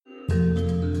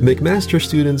McMaster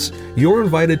students, you're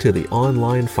invited to the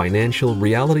online Financial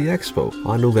Reality Expo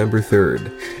on November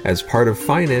 3rd as part of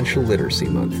Financial Literacy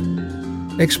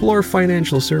Month. Explore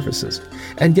financial services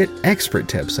and get expert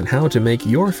tips on how to make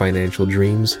your financial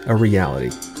dreams a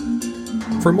reality.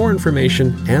 For more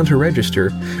information and to register,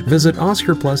 visit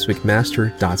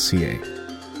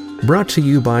oscarplusmcmaster.ca. Brought to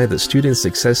you by the Student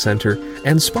Success Center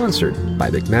and sponsored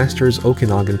by McMaster's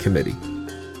Okanagan Committee.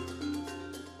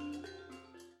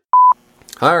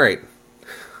 All right.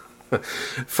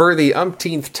 For the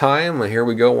umpteenth time, here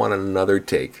we go on another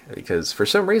take. Because for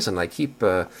some reason I keep,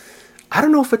 I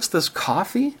don't know if it's this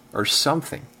coffee or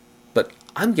something, but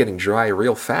I'm getting dry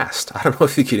real fast. I don't know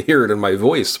if you can hear it in my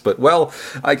voice, but well,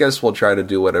 I guess we'll try to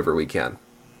do whatever we can.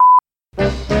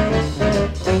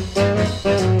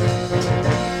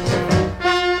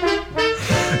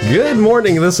 Good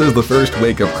morning, this is the first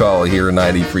wake-up call here at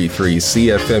 93.3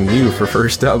 CFMU. For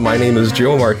First Up, my name is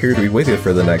Joe Mark, here to be with you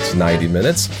for the next 90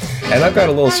 minutes. And I've got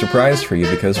a little surprise for you,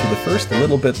 because for the first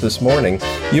little bit this morning,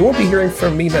 you won't be hearing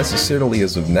from me necessarily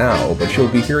as of now, but you'll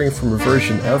be hearing from a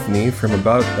version of me from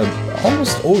about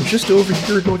just over a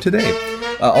year ago today.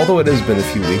 Although it has been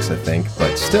a few weeks, I think,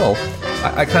 but still,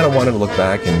 I kind of wanted to look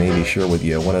back and maybe share with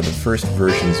you one of the first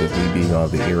versions of me being on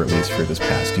the air, at least for this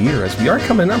past year, as we are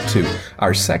coming up to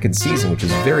our second season, which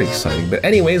is very exciting. But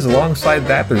anyways, alongside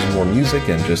that, there's more music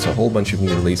and just a whole bunch of new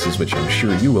releases, which I'm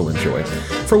sure you will enjoy,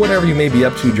 for whatever you may be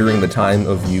up to during the time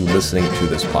of you listening to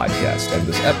this podcast, and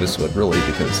this episode, really,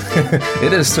 because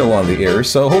it is still on the air.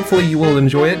 So hopefully you will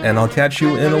enjoy it, and I'll catch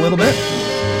you in a little bit.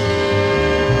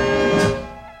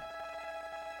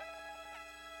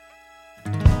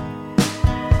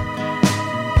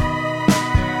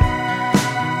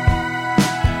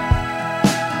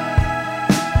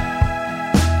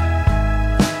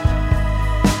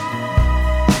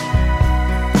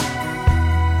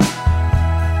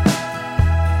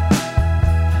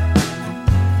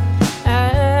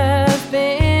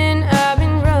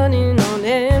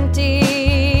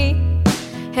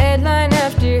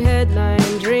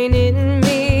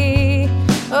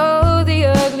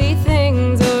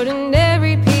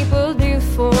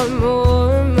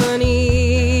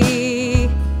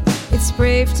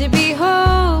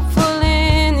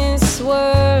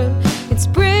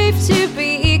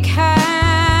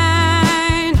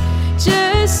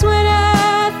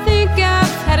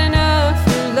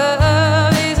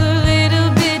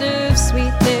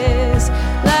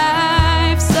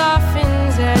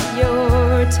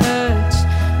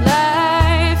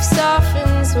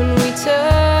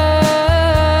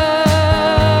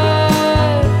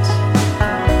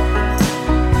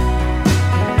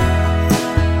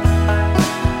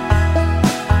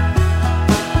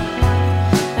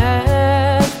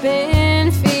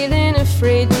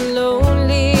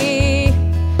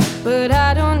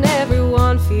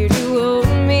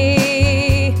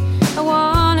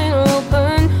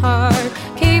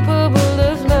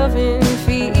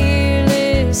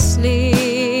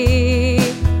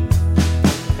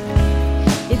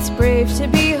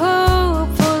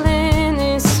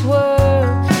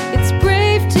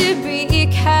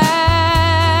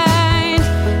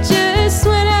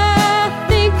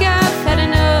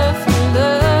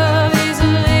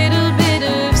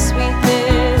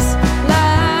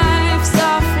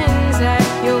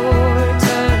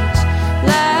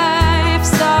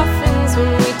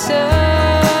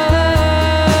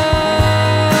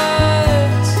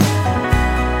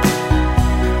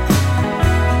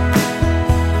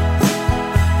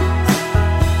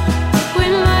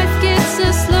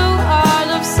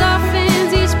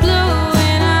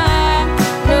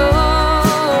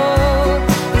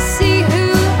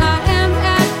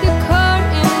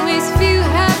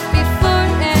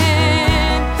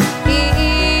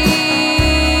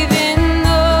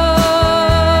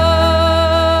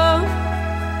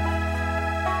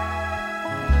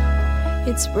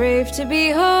 It's brave to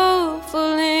be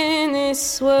hopeful in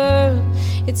this world.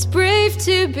 It's brave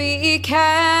to be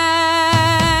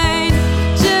kind.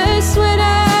 Just when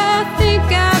I think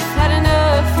I've had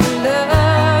enough of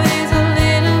love, is a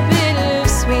little bit of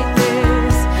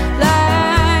sweetness.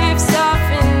 Life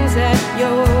softens at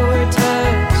your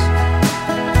touch.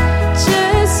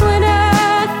 Just when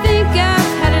I think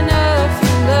I've had enough of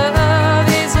love,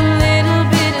 is a little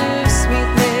bit of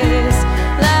sweetness.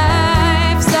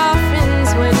 Life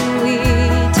softens when we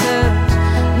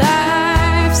touch.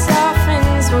 Life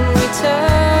softens when we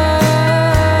touch.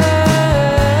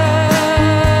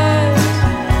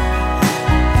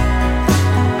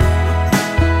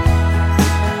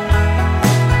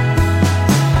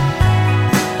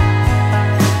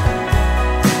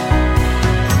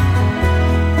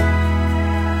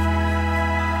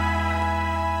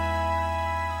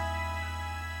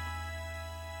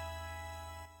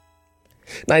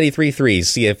 93.3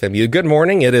 CFMU. Good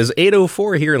morning. It is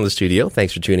 8:04 here in the studio.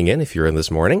 Thanks for tuning in if you're in this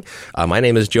morning. My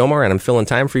name is Jomar, and I'm filling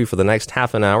time for you for the next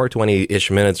half an hour, 20-ish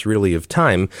minutes really of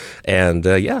time. And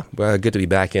good to be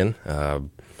back in.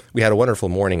 We had a wonderful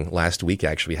morning last week,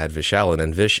 actually. We had Vishal,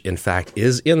 and Vish, in fact,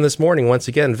 is in this morning once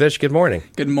again. Vish, good morning.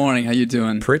 Good morning. How you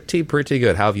doing? Pretty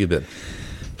good. How have you been?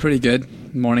 Pretty good.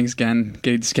 Morning's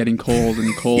it's getting cold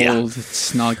and cold. Yeah.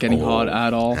 It's not getting hot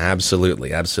at all.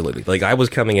 Absolutely. Like, I was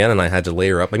coming in and I had to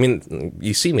layer up. I mean,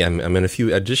 you see me, I'm in a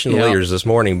few additional layers this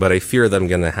morning, but I fear that I'm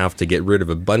going to have to get rid of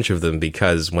a bunch of them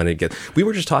because when it gets... We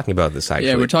were just talking about this, actually.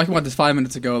 Yeah, we were talking about this 5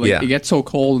 minutes ago. Like, it gets so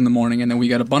cold in the morning, and then we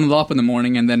got to bundle up in the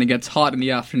morning, and then it gets hot in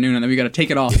the afternoon, and then we got to take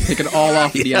it all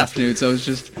off in the afternoon. So it's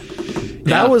just...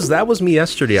 Yeah. That was me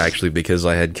yesterday, actually, because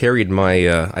I had carried my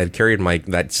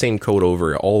that same coat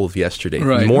over all of yesterday.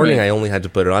 Right, in the morning, right. I only had to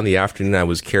put it on. The afternoon, I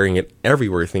was carrying it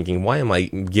everywhere, thinking, why am I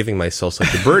giving myself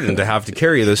such a burden to have to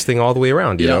carry this thing all the way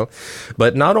around, you know?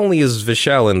 But not only is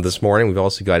Vishal in this morning, we've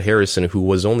also got Harrison, who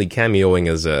was only cameoing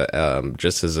as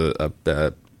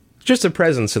just a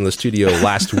presence in the studio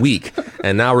last week,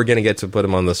 and now we're going to get to put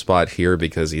him on the spot here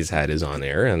because he's had his on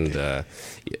air, and,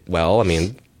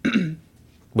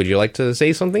 would you like to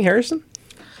say something, Harrison?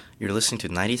 You're listening to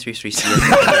 93.3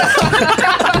 CFM.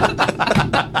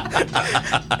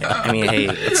 I mean, hey,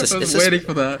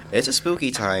 for that. It's a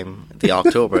spooky time, the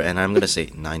October, and I'm going to say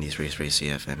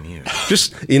 93.3 CFMU.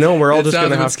 Just, we're all just going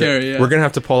to have scary, to... We're going to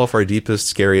have to pull off our deepest,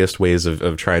 scariest ways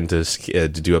of trying to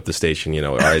do up the station,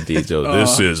 our ideas.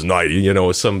 This is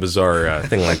 90, some bizarre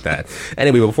thing like that.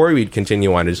 Anyway, before we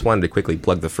continue on, I just wanted to quickly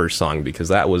plug the first song, because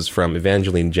that was from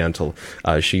Evangeline Gentle.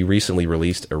 She recently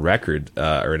released a record,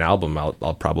 or an album,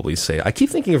 I'll probably say. I keep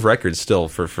thinking of records still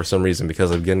for some reason,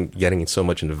 because I've been getting so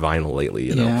much into vinyl lately,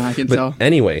 Yeah, I can tell.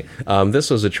 Anyway, this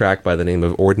was a track by the name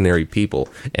of Ordinary People,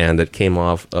 and it came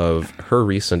off of her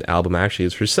recent album. Actually,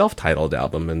 it's her self-titled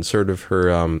album, and sort of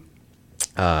her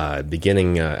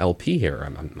beginning LP here.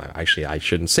 Actually, I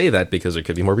shouldn't say that because there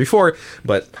could be more before,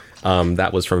 but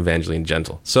that was from Evangeline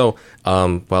Gentle. So,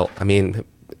 in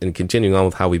continuing on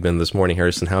with how we've been this morning,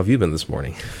 Harrison, how have you been this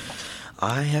morning?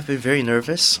 I have been very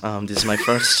nervous. This is my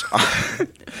first...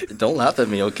 Don't laugh at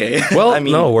me, okay? Well,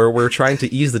 no, we're trying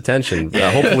to ease the tension.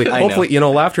 Hopefully,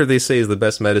 laughter, they say, is the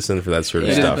best medicine for that sort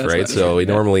of stuff, right? So we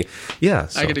normally, So.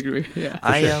 I could agree. Yeah,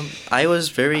 I was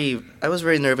very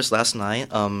nervous last night.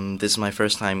 This is my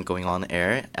first time going on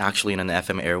air, actually in an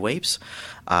FM airwaves.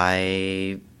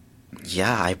 I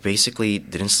basically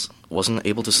wasn't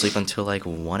able to sleep until like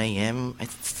 1 a.m. I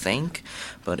think,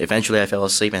 but eventually I fell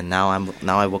asleep, and now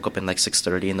I woke up at like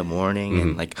 6:30 in the morning,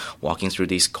 and like walking through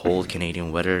these cold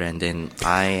Canadian weather, and then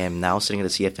I am now sitting at the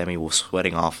CFME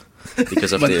sweating off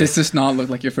because of But this does not look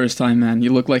like your first time, man.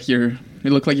 You look like you've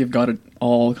got it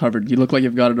all covered. You look like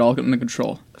you've got it all under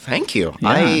control. Thank you.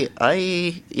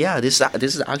 Yeah. This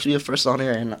is actually a first on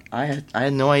air, and I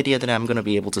had no idea that I'm going to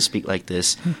be able to speak like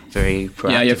this very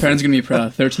proactively. Yeah, your parents are going to be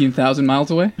proud. 13,000 miles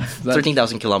away?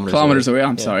 13,000 kilometers away.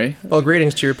 I'm sorry. Well,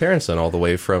 greetings to your parents then, all the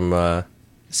way from...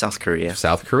 South Korea.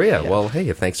 Yeah. Well, hey,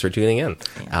 thanks for tuning in.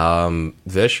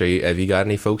 Vish, have you got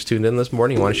any folks tuned in this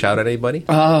morning? You want to shout at anybody?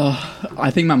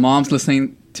 I think my mom's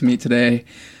listening to me today.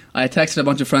 I texted a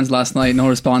bunch of friends last night, no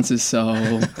responses, so...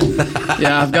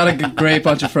 yeah, I've got a great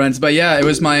bunch of friends. But yeah, it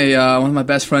was my one of my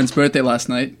best friend's birthday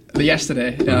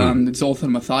yesterday. It's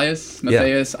Zoltan Matthias.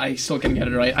 Yeah. I still can't get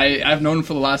it right. I've known him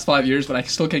for the last 5 years, but I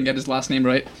still can't get his last name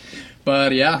right.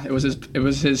 But yeah, it was his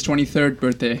 23rd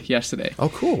birthday yesterday. Oh,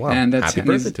 cool! Wow, and happy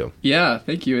birthday to him. Yeah,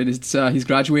 thank you. He's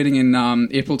graduating in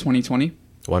April 2020.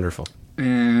 Wonderful.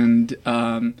 And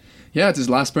it's his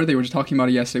last birthday. We were just talking about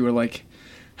it yesterday. We're like,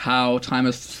 how time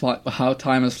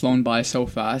has flown by so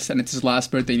fast, and it's his last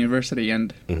birthday in university,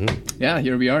 and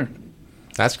here we are.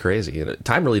 That's crazy.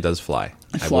 Time really does fly.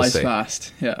 It flies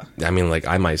fast, yeah. I mean, like,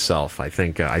 I myself, I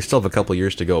think I still have a couple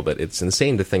years to go, but it's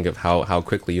insane to think of how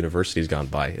quickly university's gone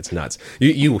by. It's nuts.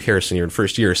 You Harrison, you're in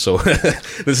first year, so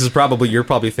you're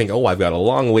probably thinking, oh, I've got a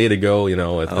long way to go,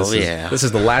 This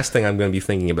is the last thing I'm going to be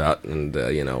thinking about, and,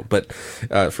 but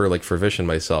for Vish and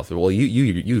myself, well,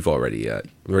 you've already,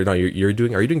 right now, are you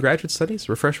doing graduate studies?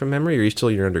 Refresh my memory, or are you still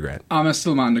in your undergrad? I'm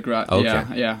still in my undergrad, okay.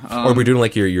 yeah. Or we're doing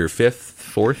like your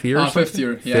fourth year? Fifth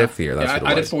year, yeah. Fifth year, that's what it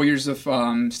was. I did 4 years of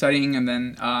studying, and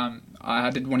then I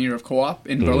did 1 year of co-op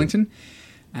in Burlington.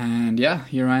 And yeah,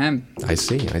 here I am. I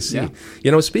see.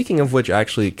 Yeah. Speaking of which,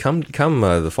 actually, come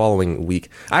the following week.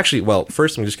 Actually, well,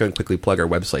 first I'm just going to quickly plug our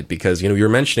website, because you were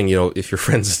mentioning if your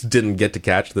friends didn't get to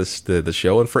catch the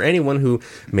show, and for anyone who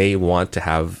may want to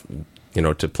have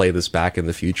to play this back in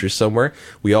the future somewhere,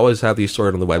 we always have these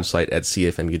stored on the website at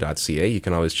cfmu.ca. You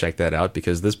can always check that out,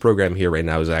 because this program here right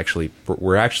now is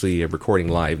we're actually recording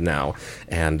live now,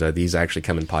 and these actually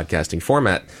come in podcasting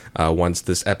format once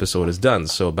this episode is done.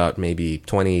 So about maybe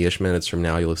 20-ish minutes from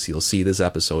now, you'll see this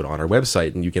episode on our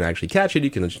website, and you can actually catch it. You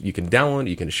can download it,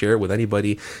 you can share it with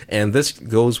anybody, and this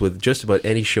goes with just about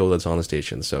any show that's on the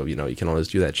station. So you can always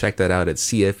do that. Check that out at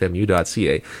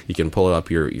cfmu.ca. You can pull up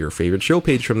your favorite show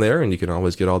page from there, and you can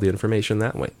always get all the information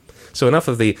that way. So enough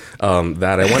of the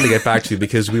that. I wanted to get back to,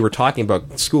 because we were talking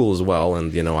about school as well,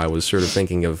 and I was sort of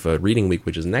thinking of Reading Week,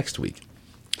 which is next week.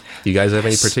 Do you guys have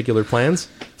any particular plans?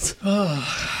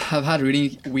 I've had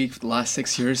Reading Week for the last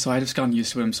 6 years, so I've just gotten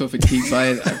used to it. I'm so fatigued by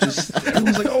it.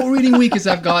 Everyone's like, oh, Reading Week is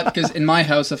because in my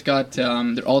house I've got,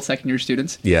 they're all second year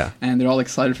students. Yeah. And they're all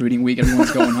excited for Reading Week.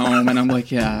 Everyone's going home, and I'm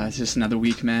like, yeah, it's just another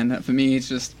week, man. For me, it's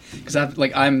just, because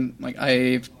I'm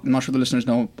not sure the listeners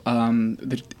know,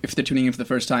 if they're tuning in for the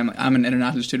first time, I'm an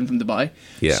international student from Dubai.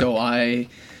 Yeah. So I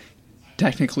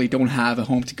technically don't have a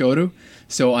home to go to.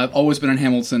 So I've always been in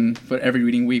Hamilton for every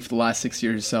Reading Week for the last 6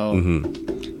 years. So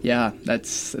yeah,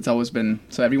 it's always been.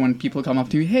 So people come up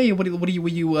to me, hey, what are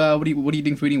you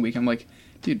doing for Reading Week? I'm like,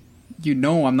 dude,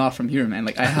 I'm not from here, man.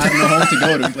 Like, I have no home to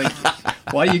go to. Like,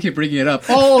 why do you keep bringing it up?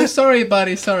 Oh, sorry,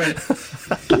 buddy, sorry.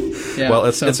 Yeah, well,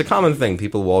 it's a common thing.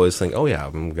 People will always think, oh yeah,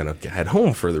 I'm going to head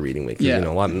home for the Reading Week. Yeah.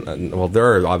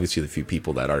 There are obviously the few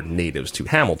people that are natives to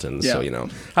Hamilton. Yeah. So,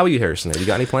 how about you, Harrison? Have you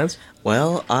got any plans?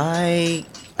 Well, I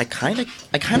kind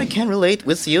of can relate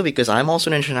with you, because I'm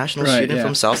also an international student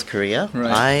from South Korea.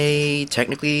 Right. I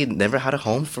technically never had a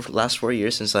home for the last 4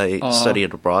 years since I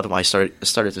studied abroad. I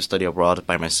started to study abroad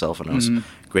by myself when I was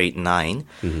grade 9.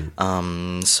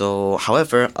 So,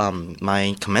 however,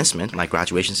 my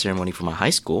graduation ceremony for my high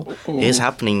school is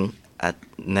happening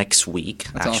next week.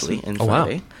 That's actually, awesome. in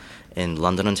Friday. In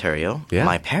London, Ontario. Yeah.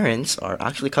 My parents are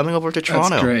actually coming over to Toronto.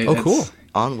 That's great. Oh, cool.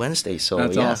 On Wednesday. So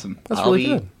That's awesome. That's really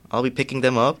good. I'll be picking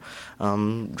them up,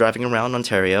 driving around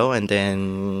Ontario, and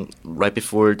then right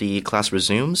before the class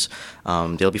resumes,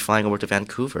 they'll be flying over to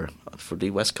Vancouver for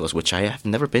the West Coast, which I have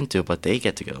never been to, but they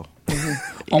get to go.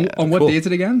 On what cool. day is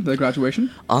it again, the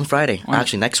graduation? On Friday.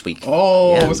 Actually, next week.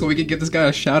 Oh, Yeah. so we could give this guy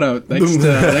a shout out next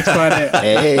Friday.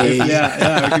 Hey.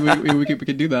 Yeah, we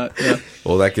could do that. Yeah.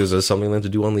 Well, that gives us something then to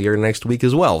do on the air next week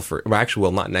as well.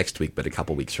 Not next week, but a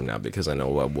couple weeks from now, because I know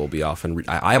we'll be off and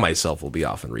I myself will be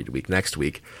off in Read Week next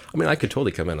week. I mean, I could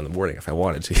totally come in the morning if I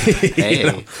wanted to.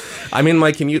 Hey. I mean,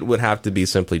 my commute would have to be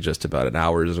simply just about an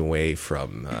hour's away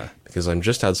from, because I'm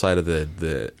just outside of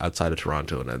outside of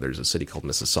Toronto, and there's a city called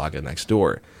Mississauga next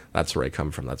door. That's where I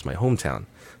come from. That's my hometown.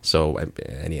 So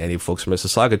any folks from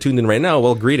Mississauga tuned in right now,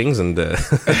 well, greetings, and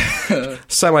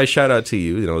semi shout out to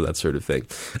you, that sort of thing.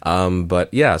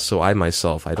 But yeah, so I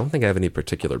myself, I don't think I have any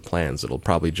particular plans. It'll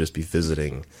probably just be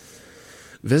visiting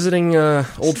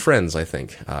old friends. I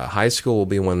think high school will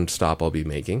be one stop I'll be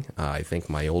making. I think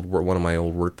one of my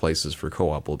old workplaces for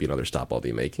co-op will be another stop I'll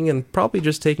be making, and probably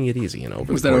just taking it easy.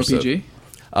 Over Was the that course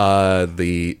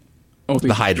OPG?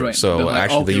 The hydro, right. so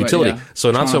actually the utility. Right, yeah.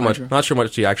 So not Toronto so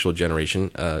much the actual generation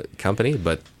company,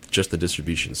 but just the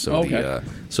distribution. So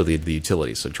the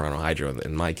utility. So Toronto Hydro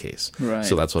in my case. Right.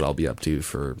 So that's what I'll be up to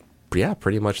for. Yeah,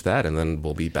 pretty much that, and then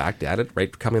we'll be back at it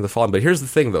right coming the fall. But here's the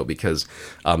thing, though, because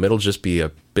it'll just be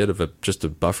a bit of a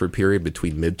buffer period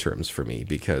between midterms for me,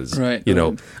 because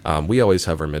we always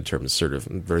have our midterms sort of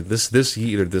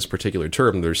this particular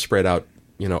term. They're spread out.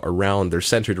 They're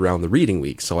centered around the Reading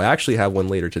Week. So I actually have one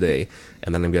later today,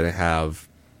 and then I'm going to have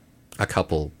a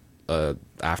couple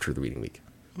after the Reading Week.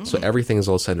 So everything is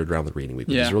all centered around the Reading Week,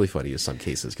 which is really funny in some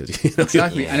cases.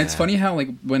 Exactly. And it's funny how,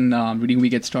 when Reading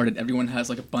Week gets started, everyone has,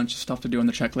 a bunch of stuff to do on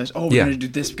the checklist. Oh, we're going to do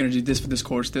this. We're going to do this for this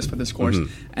course, this for this course.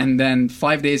 And then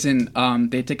 5 days in,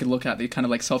 they take a look at, they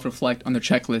kind of, self-reflect on their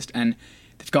checklist, and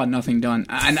they've got nothing done.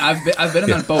 And I've been on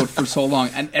that boat for so long.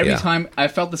 And every time, I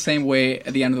felt the same way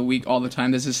at the end of the week all the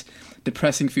time. There's this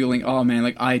depressing feeling, oh,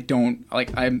 man, I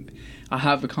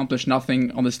have accomplished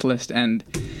nothing on this list, and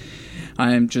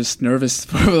I'm just nervous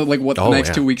for what the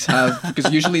next 2 weeks have,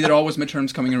 because usually there are always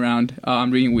midterms coming around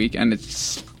Reading Week, and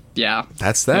it's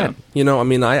that's that.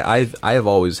 I have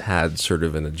always had sort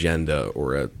of an agenda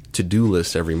or a to-do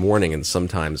list every morning, and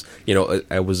sometimes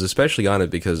I was especially on it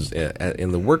because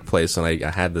in the workplace, and I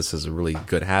had this as a really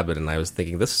good habit, and I was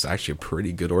thinking this is actually a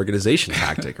pretty good organization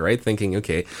tactic, right? Thinking,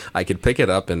 okay, I could pick it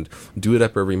up and do it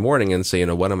up every morning and say,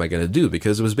 what am I going to do?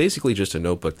 Because it was basically just a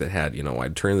notebook that had,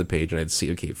 I'd turn the page and I'd see,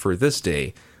 okay, for this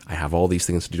day I have all these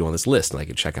things to do on this list, and I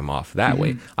could check them off that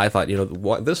way. I thought,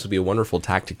 this would be a wonderful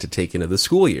tactic to take into the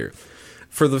school year.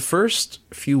 For the first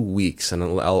few weeks, and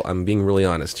I'm being really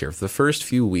honest here, for the first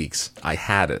few weeks, I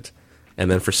had it.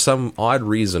 And then for some odd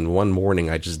reason, one morning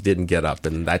I just didn't get up,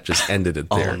 and that just ended it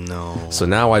there. Oh, no. So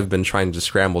now I've been trying to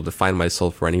scramble to find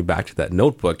myself running back to that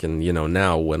notebook, and,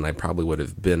 now when I probably would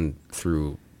have been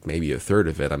through maybe a third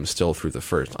of it, I'm still through the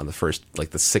first,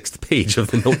 like the 6th page of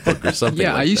the notebook or something.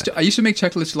 Yeah, like I used to make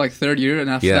checklists like third year,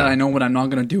 and after that I know when I'm not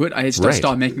going to do it, I just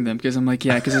stop making them, because I'm like,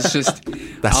 because it's just,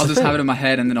 I'll just have it in my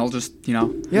head, and then I'll just,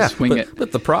 just wing it.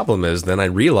 But the problem is, then I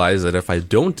realize that if I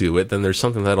don't do it, then there's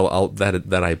something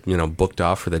that I booked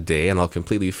off for the day, and I'll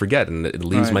completely forget, and it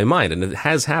leaves my mind. And it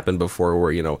has happened before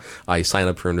where, I sign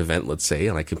up for an event, let's say,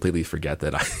 and I completely forget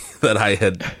that I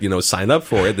had, signed up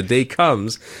for it. The day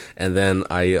comes, and then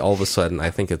all of a sudden, I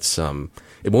think it's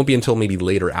it won't be until maybe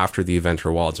later after the event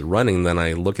or while it's running, then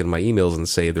I look at my emails and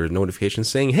say there's notifications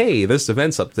saying, hey, this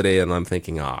event's up today, and I'm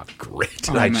thinking, great,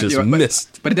 I just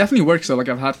missed. But it definitely works. So, like,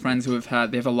 I've had friends who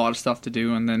they have a lot of stuff to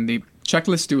do, and then the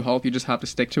checklists do help. You just have to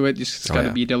stick to it. You just got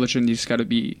to be diligent. You just got to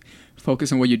be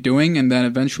focused on what you're doing, and then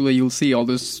eventually you'll see all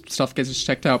this stuff gets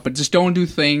checked out. But just don't do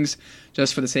things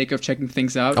just for the sake of checking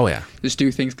things out. Oh, yeah. Just do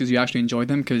things because you actually enjoy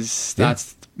them, because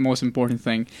that's the most important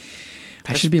thing.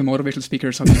 I should be a motivational speaker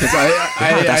or something.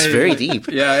 That's very deep.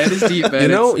 Yeah, it is deep. Man.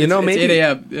 Maybe 8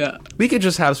 a.m. Yeah, we could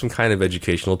just have some kind of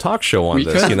educational talk show on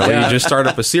this. You just start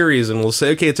up a series, and we'll say,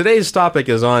 okay, today's topic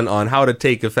is on how to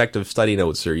take effective study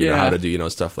notes, or how to do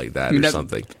stuff like that, or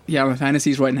something. Yeah, my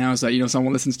fantasies right now is that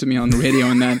someone listens to me on the radio,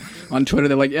 and then on Twitter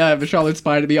they're like, yeah, Vishal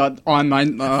inspired me on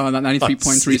 93.3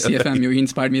 CFM. He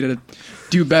inspired me to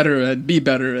do better and be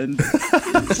better, and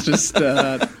it's just.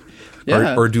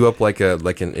 Yeah. Or do up like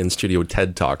an in-studio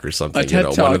TED Talk or something,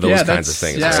 Talk. One of those kinds of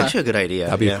things. That's actually a good idea.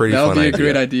 That'd be a pretty fun idea. That'd be a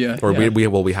great idea.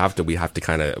 Or we have to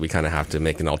kind of have to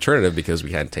make an alternative, because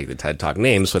we can't take the TED Talk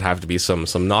name, so it'd have to be some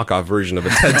knockoff version of a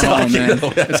TED Talk. Oh man,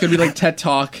 it's gonna be like TED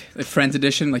Talk, the Friends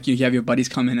edition. Like you have your buddies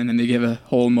come in, and then they give a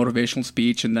whole motivational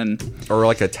speech, and then or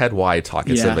like a TED Y talk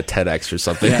instead of a TEDx or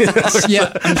something.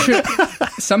 Yeah, I'm sure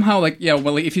somehow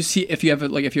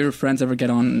if your friends ever get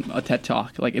on a TED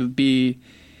Talk, like it'll be.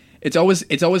 It's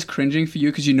always cringing for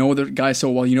you, because you know the guy so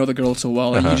well, you know the girl so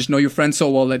well, and you just know your friends so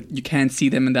well that you can't see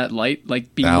them in that light,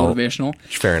 like being motivational.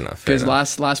 Fair enough. Because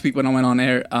last week when I went on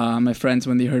air, my friends,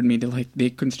 when they heard me,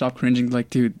 they couldn't stop cringing. Like,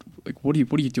 dude, like what are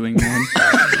you doing, man?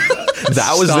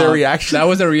 That was their reaction. That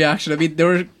was their reaction. I mean, there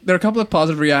were a couple of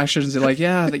positive reactions. They're like,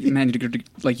 yeah, man,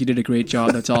 you did a great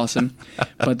job. That's awesome.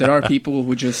 But there are people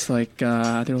who just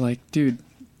they're like, dude,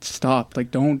 stop. Like,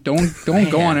 don't go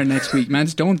on it next week, man.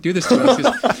 Just don't do this to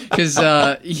us. Because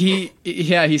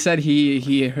he said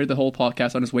he heard the whole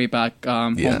podcast on his way back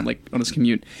home, like on his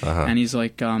commute, and he's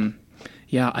like,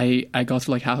 I got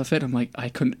through like half of it. I'm like,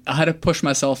 I had to push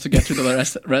myself to get through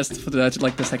the rest for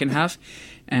the second half,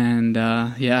 and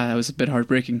it was a bit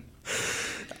heartbreaking.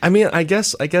 I mean, I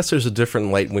guess there's a different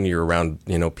light when you're around,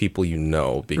 people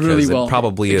because really well. It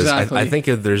probably exactly. is. I think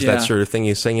if there's that sort of thing,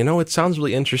 you're saying, it sounds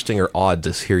really interesting or odd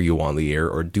to hear you on the air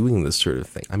or doing this sort of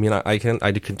thing. I mean, I can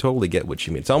totally get what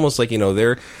you mean. It's almost like,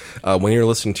 they're when you're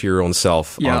listening to your own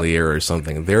self on the air or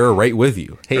something, they're right with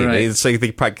you. Hey, it's like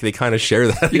they kind of share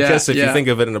that. I guess if you think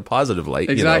of it in a positive light,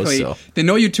 exactly. They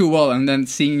know you too well, and then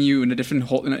seeing you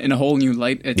in a whole new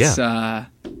light,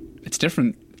 it's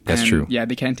different. That's true. Yeah,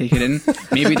 they can't take it in.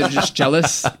 Maybe they're just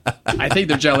jealous. I think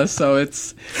they're jealous, so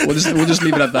we'll just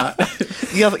leave it at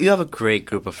that. You have a great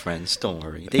group of friends. Don't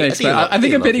worry. Thanks, man. I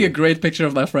think I'm painting a great picture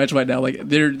of my friends right now. Like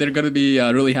they're going to be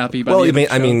really happy. Well,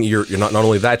 I mean, you're not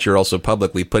only that, you're also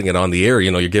publicly putting it on the air.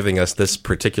 You're giving us this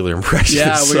particular impression.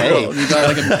 Yeah,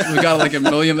 we got like a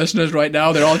million listeners right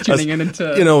now. They're all tuning in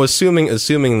into.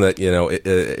 Assuming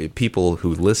that people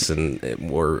who listen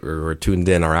or are tuned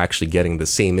in are actually getting the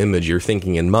same image you're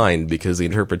thinking in mind, because the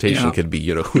interpretation could be,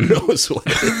 who knows what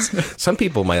it is. Some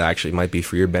people might be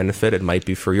for your benefit. It might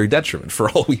be for your detriment,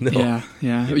 for all we know.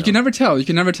 Yeah. You can never tell. You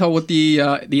can never tell what the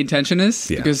intention is,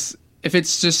 because if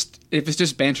it's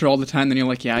just banter all the time, then you're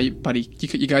like, buddy,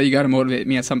 you got to motivate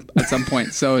me at some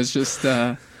point. So it's just.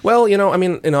 Well, I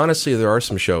mean, and honestly, there are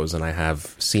some shows, and I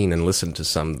have seen and listened to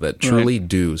some that truly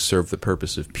do serve the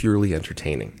purpose of purely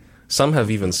entertaining. Some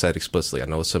have even said explicitly, I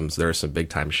know there are some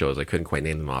big-time shows, I couldn't quite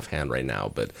name them offhand right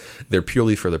now, but they're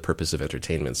purely for the purpose of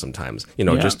entertainment sometimes.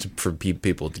 Just for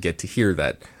people to get to hear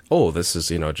that, this is,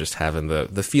 just having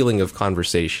the feeling of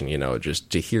conversation, just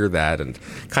to hear that and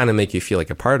kind of make you feel like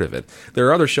a part of it. There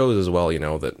are other shows as well,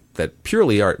 that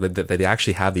purely are, that they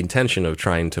actually have the intention of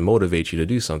trying to motivate you to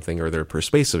do something, or they're a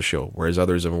persuasive show, whereas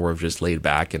others are more of just laid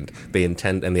back, and they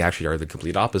actually are the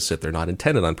complete opposite. They're not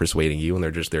intended on persuading you, and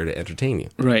they're just there to entertain you.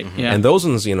 Right, yeah. And those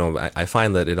ones, I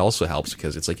find that it also helps,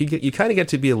 because it's like you kind of get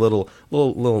to be a little,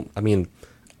 I mean,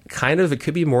 kind of, it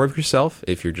could be more of yourself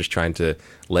if you're just trying to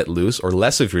let loose, or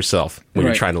less of yourself when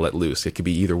you're Right. trying to let loose. It could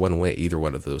be either one way, either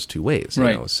one of those two ways, you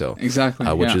Right. know. So Exactly,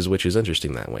 which yeah. is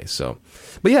interesting that way. So,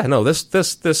 but yeah, no, this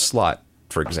slot,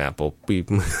 for example, we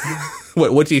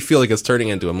what do you feel like it's turning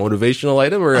into, a motivational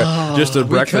item or just a We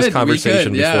breakfast could,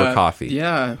 conversation yeah. before coffee?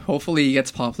 Yeah, hopefully it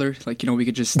gets popular. Like, we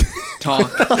could just talk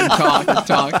and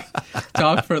talk and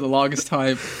talk for the longest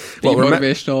time. Be Well,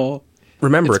 motivational,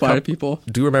 Remember, inspire people.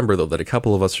 do remember though that a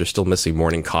couple of us are still missing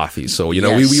morning coffee. So we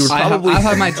Yes. would probably. I've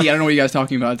had my tea. I don't know what you guys are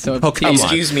talking about. So Oh, tea come is- on.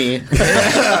 Excuse me.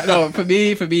 no, for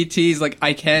me, tea is like,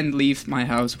 I can't leave my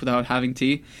house without having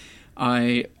tea.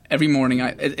 Every morning,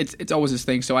 it's always this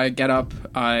thing. So I get up,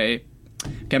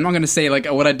 Okay, I'm not gonna say like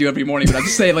what I do every morning, but I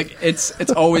just say like it's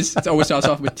always starts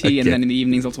off with tea, and Okay. then in the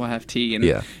evenings also I have tea, and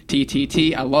Yeah.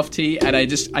 tea. I love tea, and I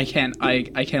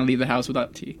can't leave the house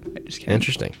without tea. I just can't.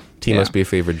 Interesting. Tea Yeah. must be a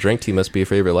favorite drink. Tea must be a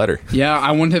favorite letter. Yeah,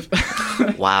 I wouldn't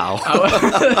have. Wow.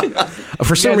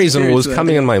 For some guys reason, what was experienced that,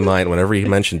 coming yeah. in my mind whenever he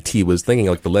mentioned tea was thinking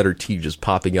like the letter T just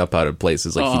popping up out of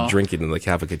places, like Oh. he'd drink it and like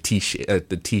have like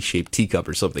the T-shaped teacup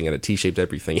or something, and a T-shaped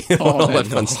everything. Oh, All man. that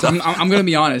fun stuff. I'm gonna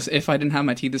be honest. If I didn't have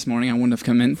my tea this morning, I wouldn't have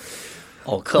come in.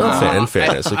 Oh, come Fair- on. in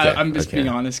fairness, okay. I'm just okay. being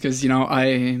honest because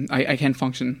I can't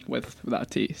function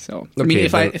without tea. So I mean, Okay,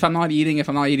 then- if I'm not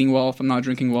eating well, if I'm not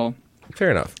drinking well,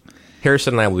 Fair enough.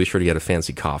 Harrison and I will be sure to get a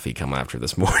fancy coffee come after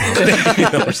this morning,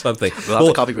 or something. We'll have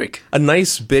a coffee break. A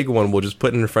nice big one. We'll just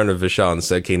put in front of Vishal and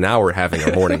say, "Okay, now we're having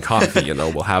our morning coffee.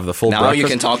 We'll have the full Now breakfast. you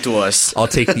can talk to us. I'll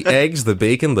take the eggs, the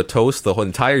bacon, the toast, the whole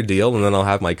entire deal, and then I'll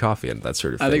have my coffee and that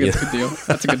sort of thing." I think it's a good deal.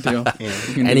 That's a good deal.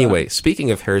 You can do Anyway,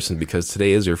 speaking of Harrison, because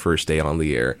today is your first day on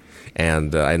the air,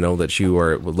 and I know that you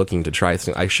are looking to try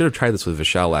something. I should have tried this with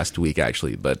Vishal last week,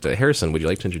 actually. But Harrison, would you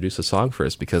like to introduce a song for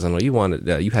us? Because I know you wanted,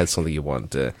 you had something you wanted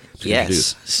to introduce.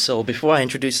 Yes. So before I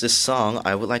introduce this song,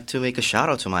 I would like to make a shout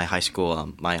out to my high school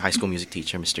music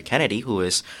teacher, Mr. Kennedy, who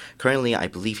is currently, I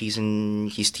believe, he's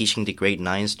teaching the grade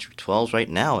 9s through 12s right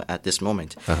now at this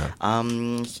moment.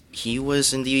 He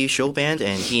was in the show band,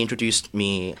 and he introduced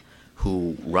me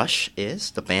who Rush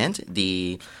is, the band,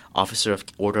 the Officer of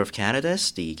Order of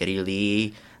Canada's, the Geddy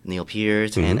Lee, Neil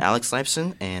Peart, and Alex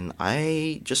Lifeson, and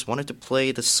I just wanted to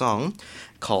play the song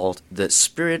called "The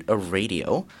Spirit of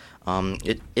Radio."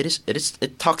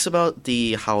 It talks about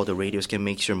how the radios can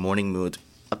make your morning mood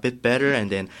a bit better,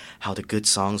 and then how the good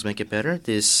songs make it better.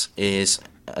 This is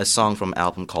a song from an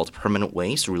album called Permanent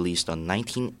Waves, released on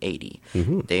 1980.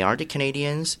 They are the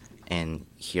Canadians, and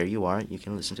here you are. You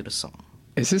can listen to the song.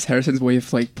 Is this Harrison's way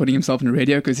of like putting himself in the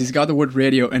radio? Because he's got the word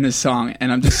radio in his song,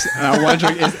 and I'm just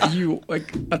wondering, is you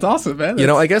like that's awesome, man.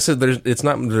 I guess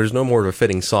there's no more of a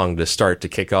fitting song to start to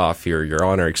kick off your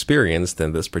on-air experience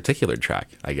than this particular track,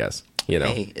 I guess.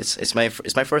 Hey, it's my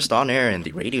first on air in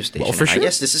the radio station. Well, for sure. I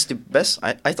guess this is the best.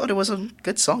 I thought it was a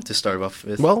good song to start off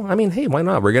with. Well, I mean, hey, why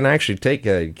not? We're gonna actually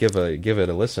give it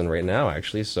a listen right now,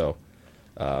 actually. So,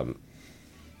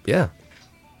 yeah.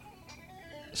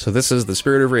 So this is "The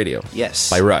Spirit of Radio." Yes.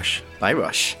 by Rush, by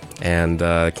Rush. and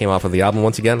came off of the album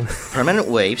once again. Permanent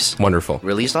Waves. Wonderful.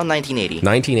 Released on 1980.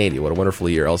 1980. What a wonderful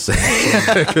year, I'll say.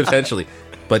 Potentially.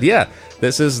 But yeah,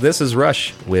 this is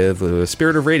Rush with "The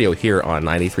Spirit of Radio" here on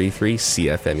 93.3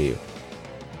 CFMU.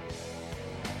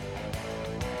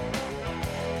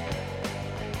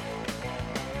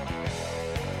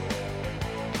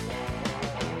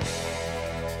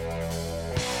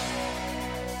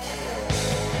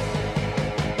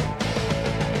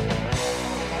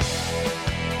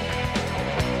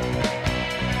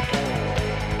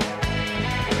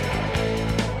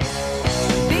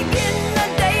 Begin the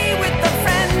day with a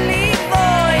friendly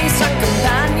voice, a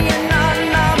companion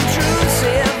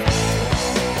unobtrusive.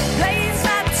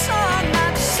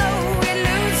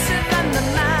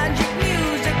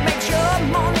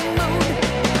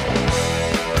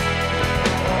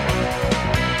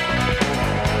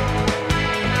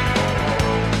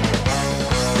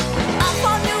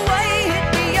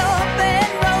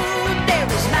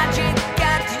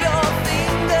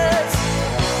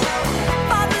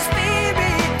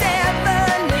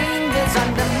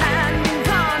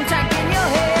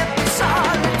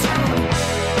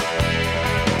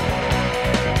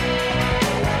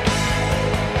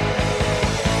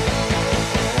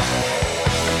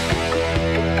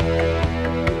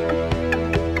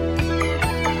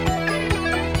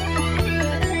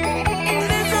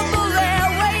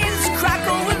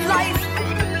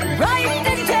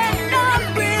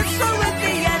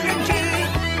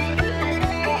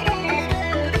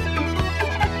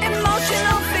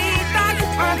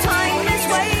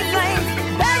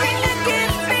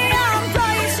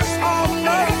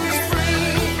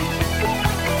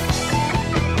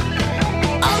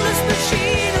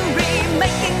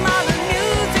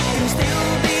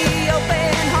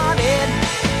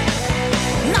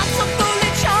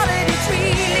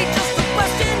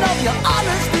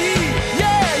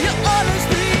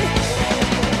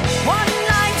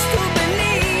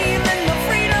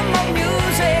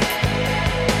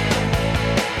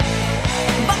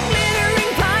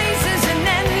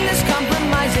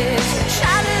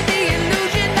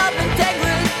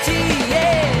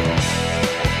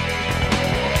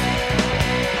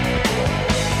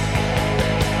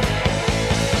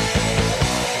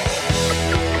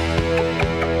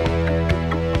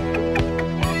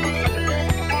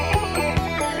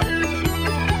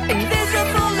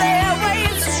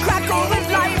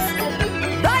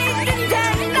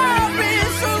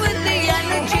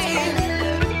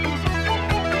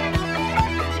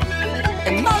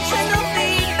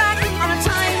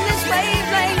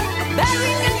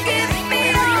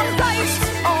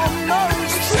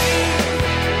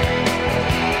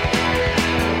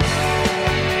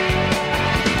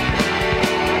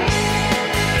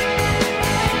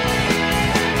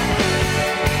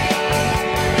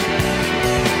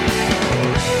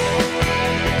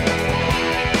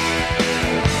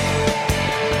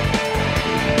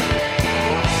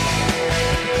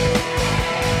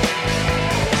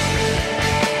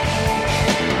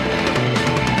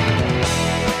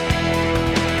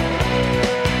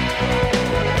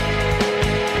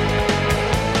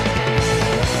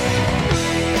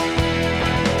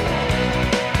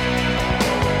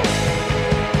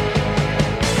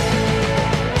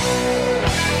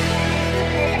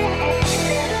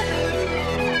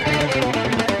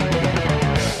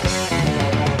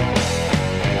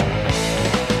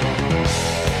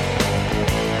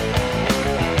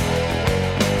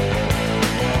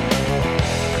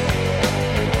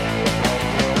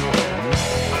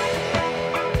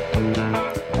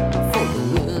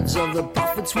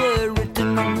 prophets were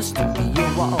written on the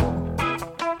studio wall.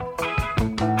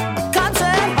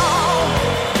 Concert hall.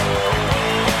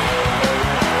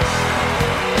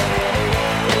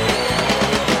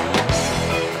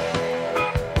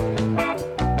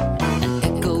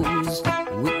 Echoes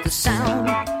with the sound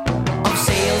of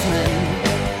salesmen.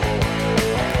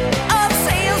 Of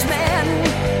salesmen.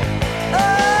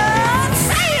 Of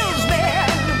salesmen.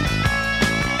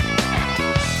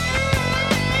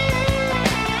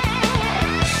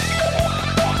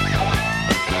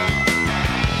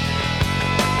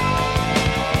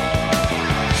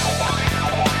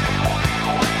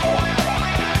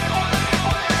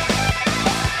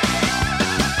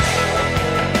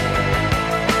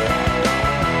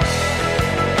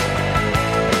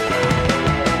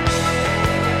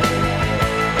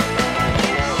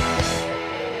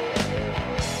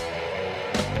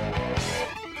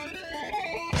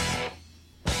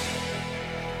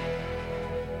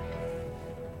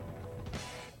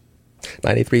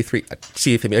 .93.3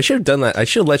 CFM. I should have done that. I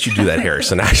should have let you do that,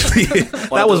 Harrison, actually.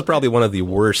 That was probably one of the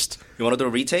worst You want to do a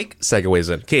retake? segues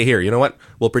in. Okay, here, you know what?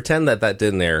 We'll pretend that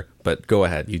didn't air, but go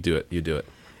ahead. You do it.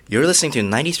 You're listening to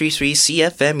 93.3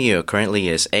 CFMU. Currently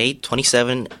is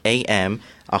 8:27 a.m.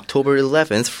 October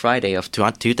 11th, Friday of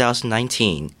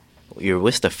 2019. You're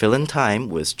with the fill-in time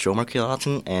with Joe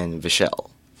Marquilton and Vishal.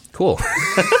 Cool.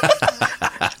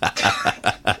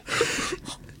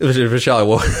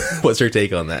 Vishal, what's your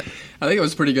take on that? I think it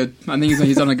was pretty good. I think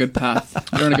he's on a good path.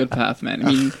 You're on a good path, man. I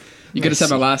mean, you could have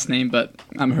said my last name, but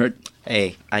I'm hurt.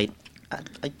 Hey, I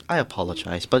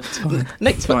apologize, but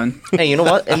It's fine. hey, you know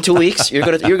what? In 2 weeks, you're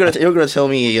gonna tell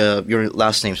me your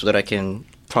last name so that I can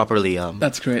properly.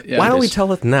 That's great. Yeah. Why don't we Yes.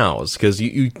 tell it now? Because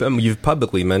you've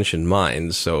publicly mentioned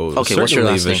mine, so Okay, what's your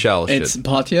certainly last name? Vishal should. It's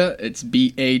Bhatia. It's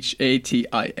Bhatia. BH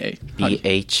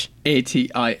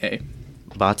Atia.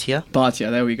 Bhatia. Bhatia.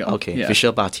 There we go. Okay, Yeah.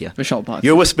 Vishal Bhatia. Vishal Bhatia.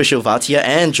 You're with Vishal Bhatia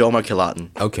and Joe Marquilton.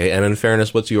 Okay, and in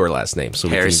fairness, what's your last name? So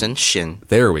we can- Harrison Shin.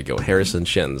 There we go, Harrison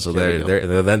Shin. So There we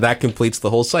there, that completes the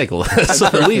whole cycle. So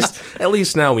at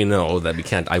least now we know that we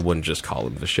can't. I wouldn't just call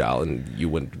him Vishal, and you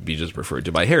wouldn't be just referred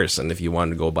to by Harrison. If you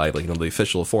wanted to go by the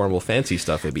official, formal, fancy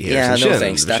stuff, it'd be Harrison Yeah, no Shin.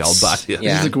 thanks, Vishal that's- Bhatia.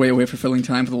 yeah. This is a great way for filling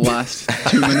time for the last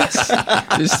 2 minutes.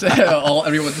 Just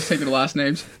everyone just take the last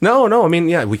names. No. I mean,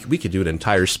 yeah, we could do an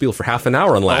entire spiel for half an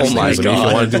hour on last Oh my names. I mean, if you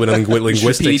God. want to do it in Just repeat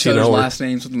linguistics, each other's or- last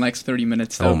names for the next 30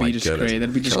 minutes. That Oh would my be just goodness. great.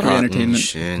 That'd be just great Marquilton, entertainment.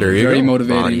 Shin. There you Very go.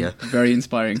 motivating. Bhatia. Very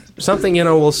inspiring. something,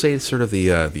 we'll say sort of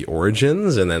the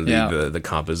origins and then Yeah. the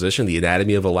composition, the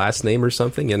anatomy of a last name or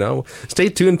something, Stay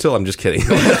tuned till I'm just kidding.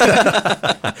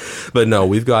 But no,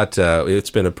 we've got, it's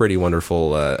been a pretty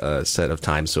wonderful set of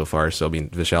time so far. So, I mean,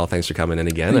 Vishal, thanks for coming in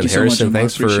again. Thank And you so much, Harrison, Omar.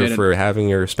 thanks Appreciate it.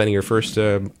 for spending your first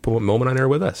moment on air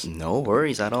with us. No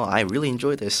worries at all. I really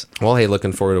enjoyed this. Well, hey,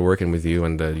 looking forward to working with you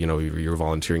and, you're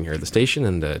volunteering here at the station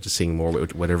and just seeing more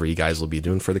whatever you guys will be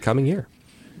doing for the coming year.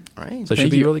 All right. So it should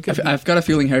Thank be you. really good. I've got a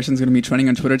feeling Harrison's going to be trending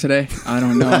on Twitter today. I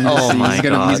don't know. Oh my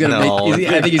God, no.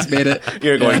 I think he's made it.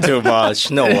 You're going too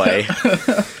much. No way.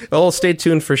 Well, stay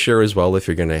tuned for sure as well if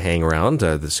you're going to hang around.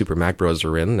 The Super Mac Bros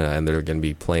are in, and they're going to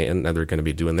be playing, and they're going to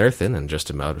be doing their thing in just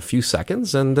about a few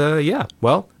seconds. And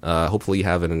hopefully you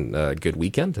have a good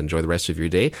weekend. Enjoy the rest of your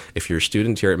day. If you're a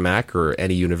student here at Mac or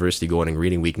any university going in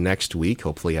Reading Week next week,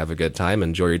 hopefully you have a good time.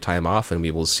 Enjoy your time off, and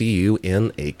we will see you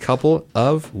in a couple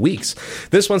of weeks.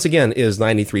 This, once again, is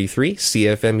 93.3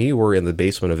 CFMU. We're in the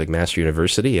basement of McMaster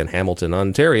University in Hamilton,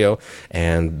 Ontario,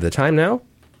 and the time now,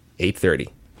 8:30.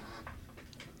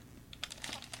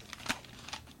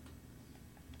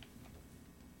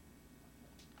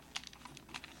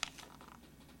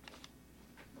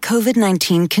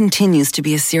 COVID-19 continues to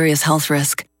be a serious health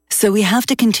risk, so we have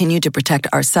to continue to protect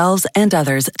ourselves and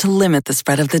others to limit the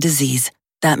spread of the disease.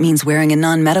 That means wearing a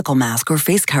non-medical mask or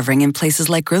face covering in places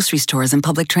like grocery stores and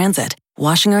public transit,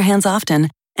 washing our hands often,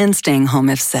 and staying home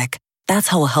if sick. That's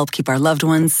how we'll help keep our loved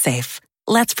ones safe.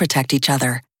 Let's protect each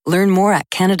other. Learn more at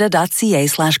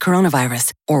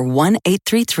canada.ca/coronavirus or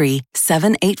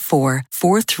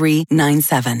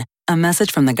 1-833-784-4397. A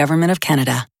message from the Government of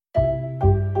Canada.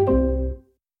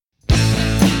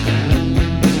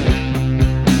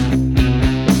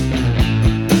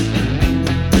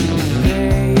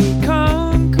 Gray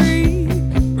concrete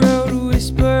road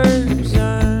whispers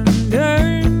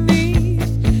underneath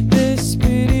the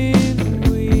spinning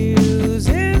wheels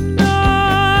and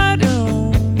not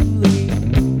only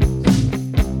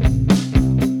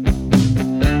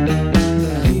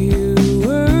you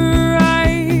were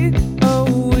right.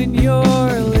 Oh, when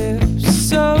your lips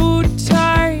so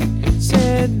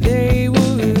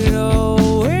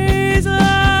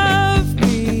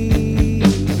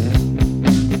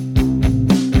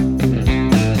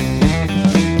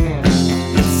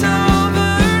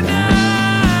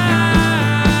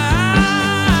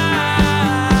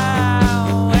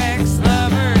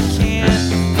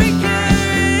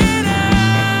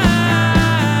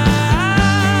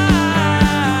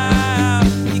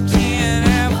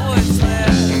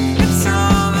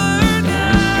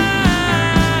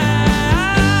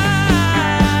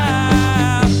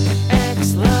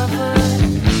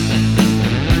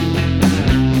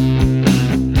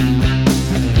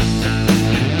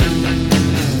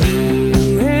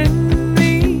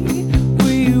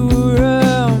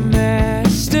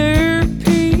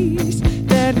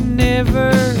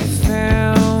never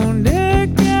found a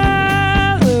gallery.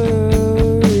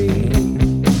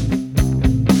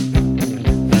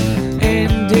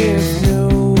 And if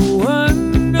no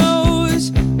one knows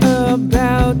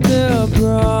about the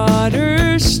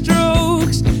broader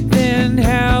strokes, then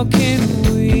how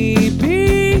can we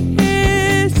be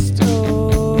history?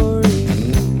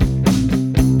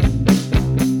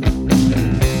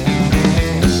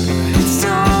 It's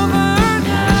over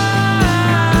now.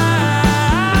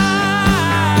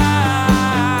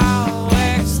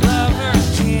 Ex-lover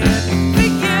can't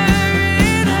figure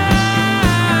it out.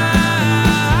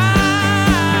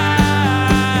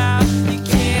 You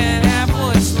can't have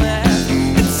what's left.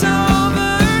 It's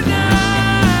over now.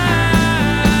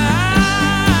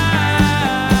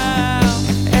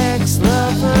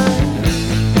 Ex-lover,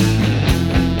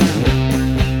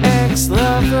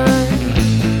 ex-lover,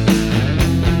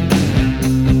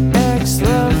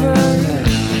 ex-lover,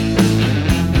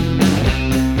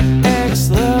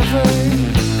 ex-lover.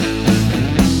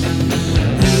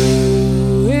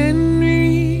 You and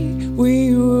me,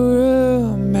 we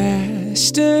were a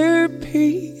masterpiece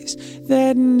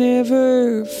that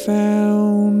never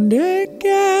found a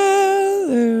gallery.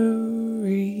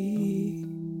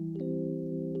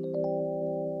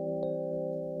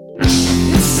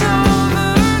 It's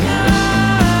over now.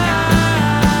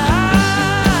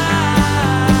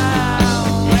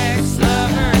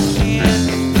 Ex-lover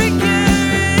can't figure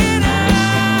it out.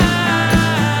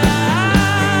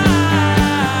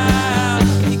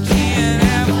 You can't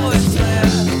have what's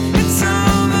left. It's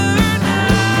over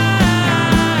now.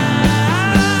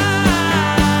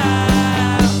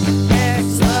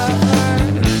 Ex-lover,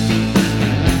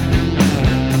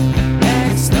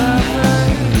 ex-lover,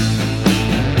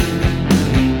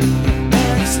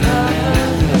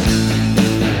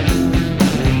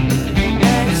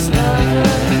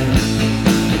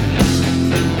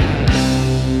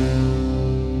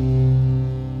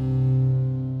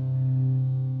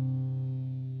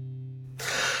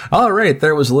 All right,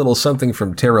 there was a little something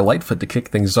from Tara Lightfoot to kick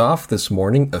things off this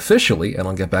morning officially, and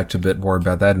I'll get back to a bit more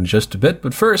about that in just a bit.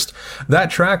 But first,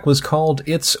 that track was called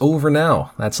It's Over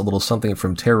Now. That's a little something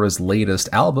from Tara's latest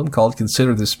album called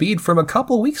Consider the Speed from a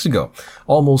couple of weeks ago,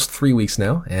 almost 3 weeks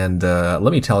now. And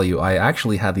let me tell you, I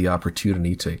actually had the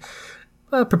opportunity to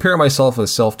prepare myself a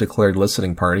self-declared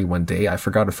listening party one day. I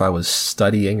forgot if I was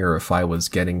studying or if I was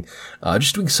getting,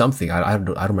 just doing something. I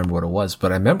don't remember what it was,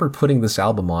 but I remember putting this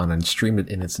album on and streamed it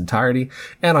in its entirety,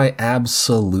 and I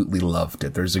absolutely loved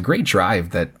it. There's a great drive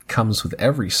that comes with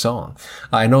every song.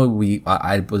 I know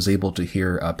I was able to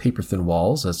hear Paper Thin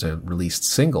Walls as a released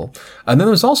single, and then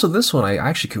there's also this one I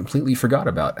actually completely forgot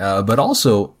about. But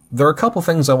also, there are a couple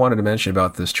things I wanted to mention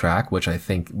about this track, which I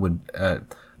think would,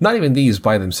 not even these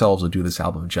by themselves would do this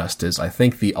album justice. I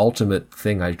think the ultimate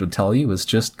thing I would tell you is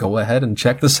just go ahead and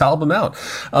check this album out.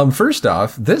 First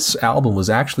off, this album was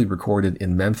actually recorded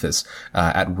in Memphis,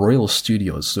 at Royal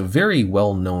Studios, a very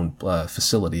well-known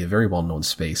facility, a very well-known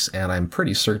space, and I'm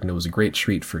pretty certain it was a great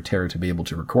treat for Tara to be able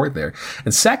to record there.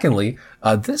 And secondly,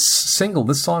 this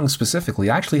song specifically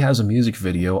actually has a music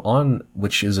video on,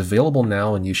 which is available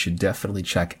now and you should definitely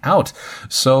check out.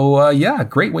 So, yeah,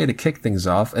 great way to kick things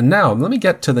off. And now, let me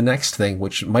get to the next thing,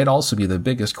 which might also be the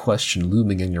biggest question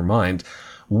looming in your mind.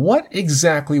 What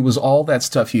exactly was all that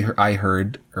stuff you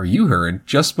heard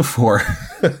just before,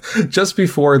 just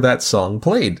before that song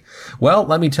played? Well,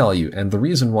 let me tell you, and the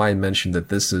reason why I mentioned that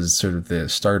this is sort of the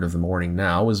start of the morning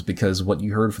now is because what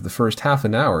you heard for the first half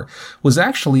an hour was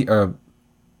actually a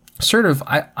sort of,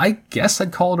 I guess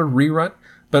I'd call it a rerun,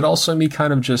 but also me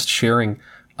kind of just sharing,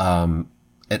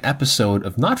 an episode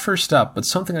of not First Up, but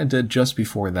something I did just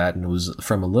before that, and it was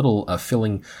from a little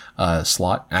filling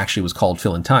slot. Actually, it was called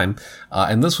Fill in Time,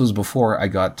 and this was before I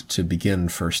got to begin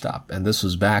First Up, and this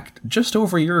was back just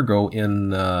over a year ago in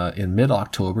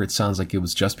mid-October. It sounds like it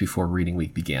was just before Reading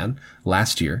Week began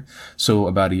last year, so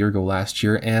about a year ago last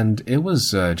year, and it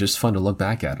was just fun to look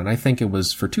back at, and I think it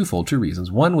was for two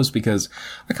reasons. One was because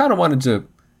I kind of wanted to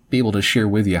be able to share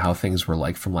with you how things were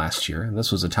like from last year. And this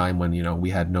was a time when, we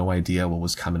had no idea what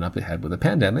was coming up ahead with the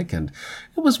pandemic. And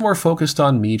it was more focused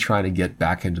on me trying to get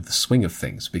back into the swing of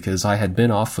things because I had been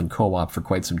off on co-op for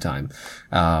quite some time,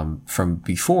 from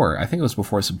before, I think it was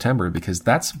before September, because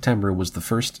that September was the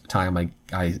first time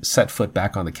I set foot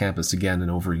back on the campus again in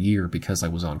over a year because I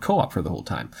was on co-op for the whole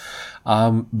time.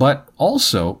 But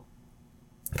also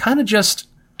kind of just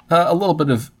a little bit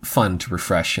of fun to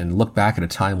refresh and look back at a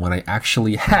time when I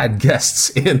actually had guests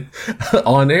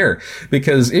on air.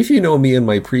 Because if you know me in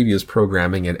my previous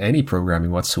programming and any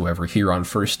programming whatsoever here on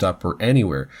First Up or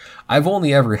anywhere, I've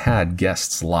only ever had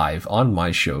guests live on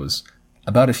my shows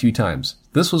about a few times.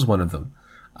 This was one of them.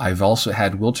 I've also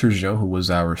had Will Turgeon, who was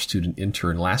our student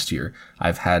intern last year.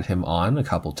 I've had him on a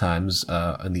couple times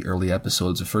in the early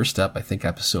episodes of First Up, I think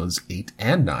episodes 8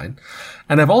 and 9.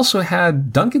 And I've also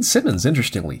had Duncan Simmons,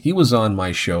 interestingly. He was on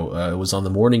my show. It was on the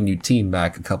Morning New Team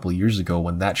back a couple of years ago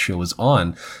when that show was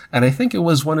on. And I think it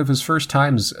was one of his first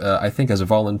times, I think, as a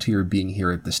volunteer being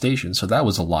here at the station. So that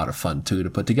was a lot of fun, too,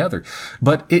 to put together.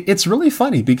 But it's really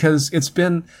funny because it's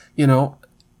been,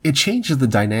 it changes the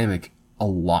dynamic a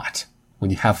lot when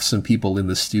you have some people in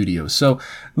the studio. So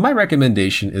my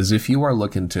recommendation is if you are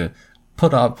looking to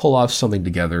pull off something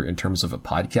together in terms of a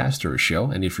podcast or a show,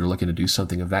 and if you're looking to do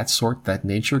something of that sort, that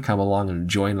nature, come along and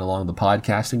join along the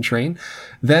podcasting train,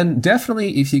 then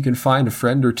definitely if you can find a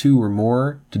friend or two or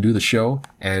more to do the show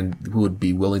and who would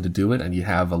be willing to do it, and you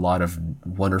have a lot of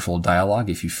wonderful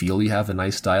dialogue, if you feel you have a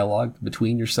nice dialogue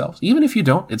between yourselves, even if you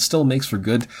don't, it still makes for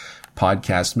good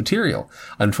podcast material.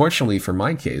 Unfortunately, for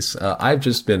my case, I've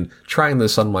just been trying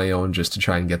this on my own just to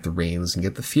try and get the reins and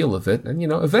get the feel of it. And,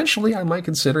 eventually I might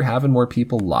consider having more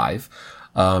people live.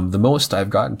 The most I've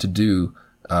gotten to do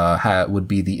would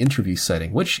be the interview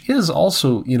setting, which is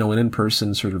also, an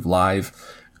in-person sort of live,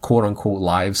 quote unquote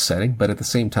live setting. But at the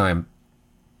same time,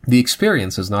 the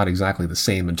experience is not exactly the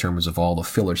same in terms of all the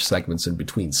filler segments in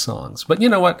between songs. But you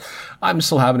know what? I'm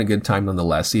still having a good time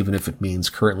nonetheless, even if it means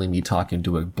currently me talking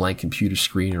to a blank computer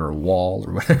screen or a wall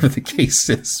or whatever the case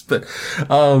is. But,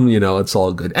 it's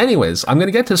all good. Anyways, I'm going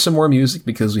to get to some more music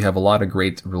because we have a lot of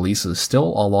great releases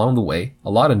still along the way,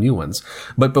 a lot of new ones.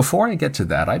 But before I get to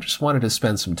that, I just wanted to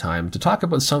spend some time to talk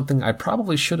about something I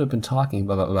probably should have been talking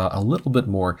about a little bit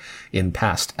more in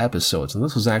past episodes. And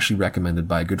this was actually recommended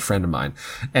by a good friend of mine.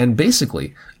 And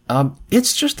basically,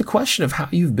 it's just a question of how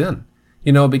you've been,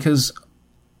 because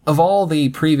of all the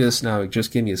previous, now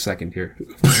just give me a second here.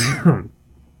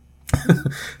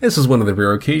 This is one of the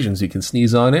rare occasions you can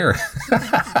sneeze on air.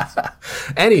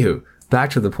 Anywho, back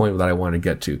to the point that I want to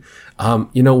get to.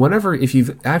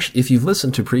 If you've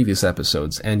listened to previous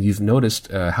episodes and you've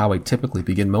noticed how I typically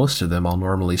begin most of them, I'll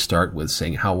normally start with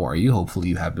saying, how are you? Hopefully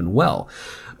you have been well.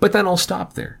 But then I'll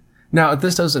stop there. Now,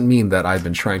 this doesn't mean that I've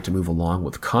been trying to move along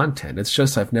with content. It's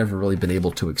just I've never really been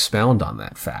able to expound on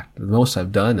that fact. The most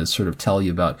I've done is sort of tell you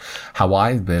about how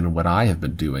I've been and what I have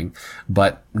been doing,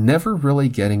 but never really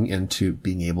getting into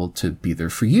being able to be there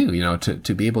for you,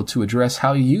 to be able to address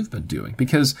how you've been doing.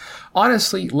 Because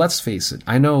honestly, let's face it,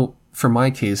 I know for my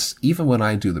case, even when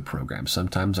I do the program,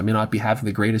 sometimes I may not be having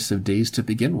the greatest of days to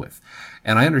begin with.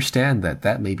 And I understand that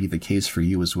that may be the case for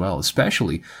you as well,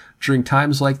 especially during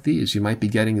times like these. You might be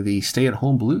getting the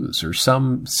stay-at-home blues or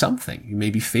something. You may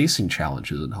be facing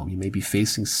challenges at home. You may be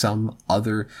facing some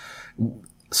other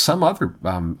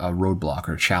roadblock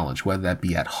or challenge, whether that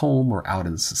be at home or out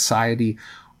in society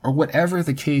or whatever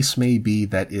the case may be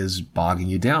that is bogging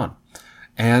you down.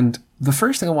 And the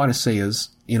first thing I want to say is,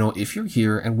 if you're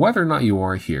here and whether or not you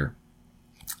are here,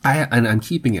 I'm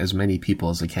keeping as many people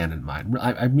as I can in mind.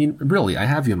 I mean, really, I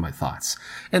have you in my thoughts.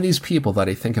 And these people that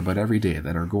I think about every day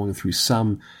that are going through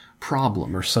some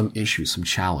problem or some issue, some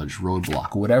challenge,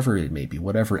 roadblock, whatever it may be,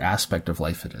 whatever aspect of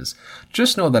life it is,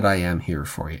 just know that I am here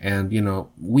for you. And,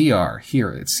 we are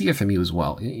here at CFMU as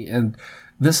well. And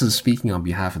this is speaking on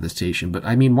behalf of the station, but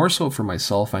I mean, more so for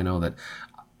myself, I know that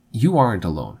you aren't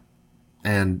alone.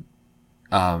 And,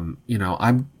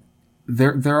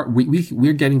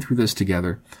 we're getting through this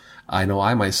together. I know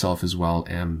I myself as well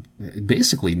am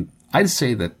basically, I'd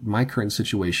say that my current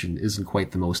situation isn't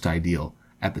quite the most ideal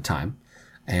at the time.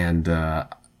 And,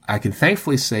 I can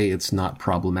thankfully say it's not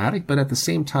problematic, but at the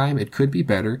same time, it could be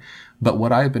better. But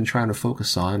what I've been trying to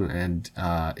focus on and,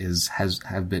 has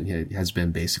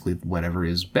been basically whatever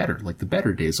is better, like the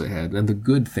better days ahead and the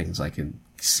good things I can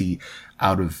see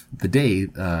out of the day,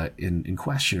 in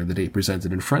question or the day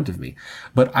presented in front of me.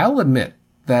 But I'll admit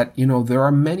that, there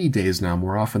are many days now,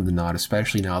 more often than not,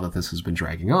 especially now that this has been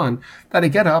dragging on, that I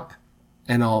get up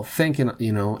and I'll think,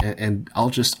 and I'll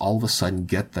just all of a sudden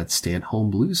get that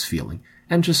stay-at-home blues feeling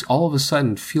and just all of a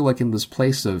sudden feel like in this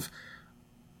place of,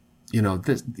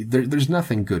 there's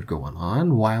nothing good going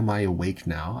on. Why am I awake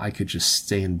now? I could just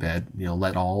stay in bed,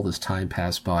 let all this time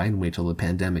pass by and wait till the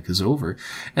pandemic is over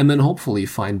and then hopefully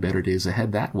find better days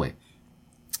ahead that way.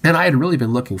 And I had really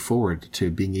been looking forward to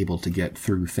being able to get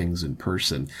through things in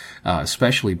person,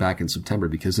 especially back in September,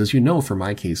 because as you know, for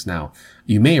my case now,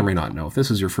 you may or may not know if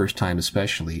this is your first time,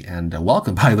 especially, and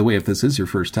welcome, by the way, if this is your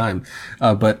first time,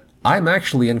 but I'm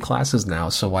actually in classes now,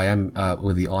 so I am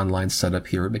with the online setup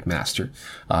here at McMaster,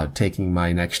 taking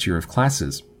my next year of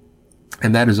classes.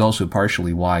 And that is also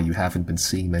partially why you haven't been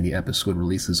seeing many episode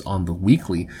releases on the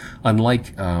weekly,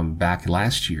 unlike back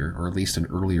last year, or at least in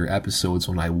earlier episodes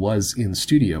when I was in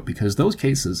studio, because those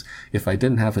cases, if I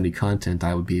didn't have any content,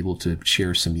 I would be able to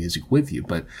share some music with you.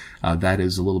 But that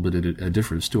is a little bit of a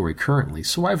different story currently.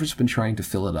 So I've just been trying to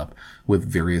fill it up with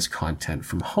various content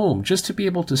from home, just to be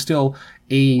able to still,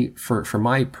 for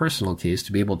my personal case,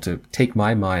 to be able to take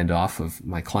my mind off of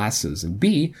my classes, and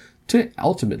B, to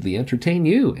ultimately entertain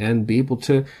you and be able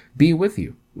to be with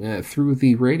you through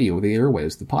the radio, the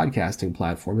airwaves, the podcasting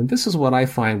platform. And this is what I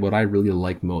find, what I really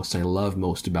like most, I love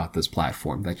most about this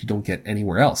platform that you don't get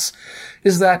anywhere else,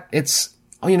 is that it's,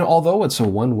 although it's a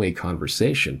one-way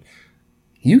conversation,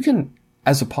 you can,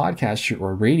 as a podcaster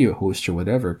or a radio host or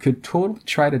whatever, could totally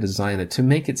try to design it to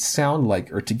make it sound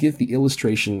like, or to give the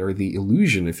illustration or the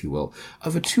illusion, if you will,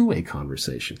 of a two-way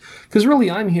conversation. Because really,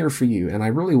 I'm here for you, and I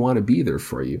really want to be there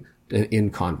for you in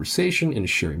conversation, in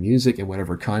sharing music, and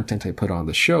whatever content I put on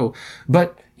the show.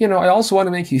 But, I also want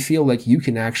to make you feel like you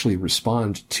can actually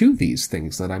respond to these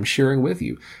things that I'm sharing with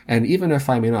you. And even if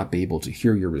I may not be able to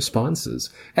hear your responses,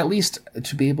 at least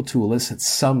to be able to elicit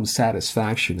some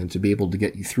satisfaction and to be able to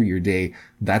get you through your day,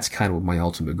 that's kind of what my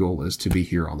ultimate goal is, to be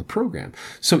here on the program.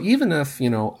 So even if,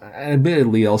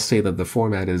 admittedly, I'll say that the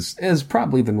format is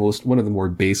probably one of the more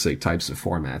basic types of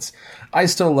formats, I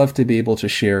still love to be able to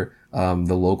share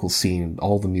the local scene,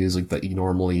 all the music that you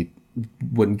normally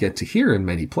wouldn't get to hear in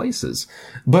many places,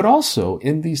 but also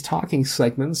in these talking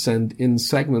segments and in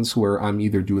segments where I'm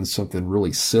either doing something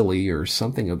really silly or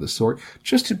something of the sort,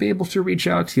 just to be able to reach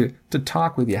out to you, to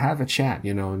talk with you, have a chat,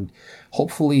 and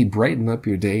hopefully brighten up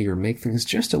your day or make things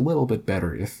just a little bit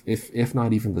better, if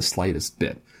not even the slightest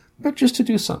bit, but just to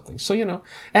do something. So,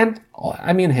 and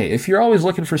I mean, hey, if you're always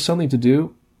looking for something to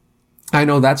do, I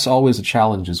know that's always a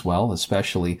challenge as well,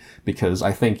 especially because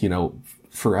I think,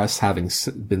 for us having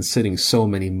been sitting so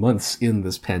many months in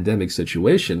this pandemic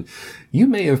situation, you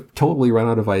may have totally run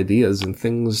out of ideas and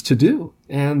things to do.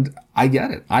 And I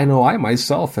get it. I know I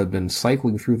myself have been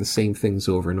cycling through the same things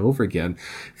over and over again.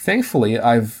 Thankfully,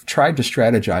 I've tried to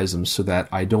strategize them so that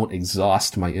I don't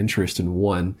exhaust my interest in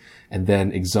one and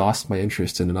then exhaust my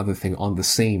interest in another thing on the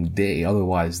same day.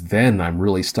 Otherwise, then I'm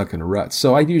really stuck in a rut.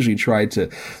 So I usually try to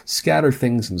scatter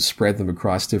things and spread them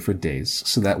across different days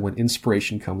so that when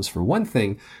inspiration comes for one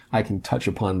thing, I can touch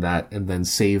upon that and then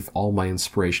save all my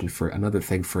inspiration for another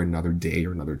thing for another day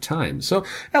or another time. So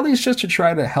at least just to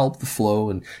try to help the flow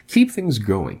and keep things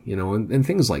going, and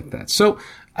things like that. So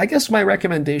I guess my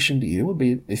recommendation to you would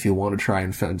be, if you want to try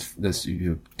and find this,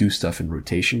 do stuff in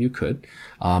rotation, you could.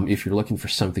 If you're looking for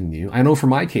something new, I know for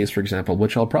my case, for example,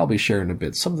 which I'll probably share in a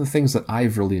bit, some of the things that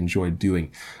I've really enjoyed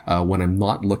doing when I'm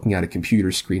not looking at a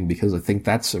computer screen, because I think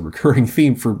that's a recurring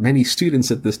theme for many students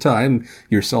at this time,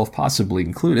 yourself possibly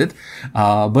included.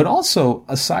 But also,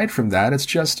 aside from that, it's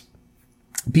just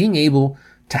being able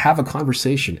to have a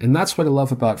conversation. And that's what I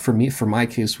love about, for my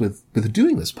case with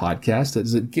doing this podcast,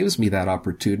 is it gives me that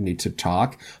opportunity to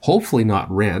talk, hopefully not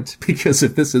rant, because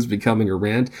if this is becoming a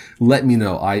rant, let me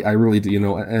know. I really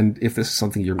do, and if this is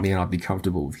something you may not be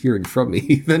comfortable with hearing from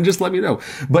me, then just let me know.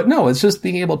 But no, it's just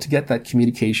being able to get that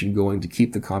communication going, to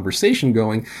keep the conversation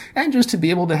going, and just to be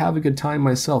able to have a good time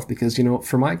myself, because,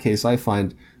 for my case, I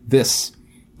find this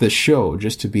show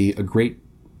just to be a great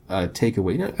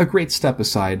takeaway, a great step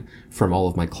aside from all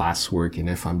of my classwork, and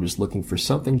if I'm just looking for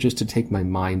something just to take my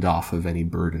mind off of any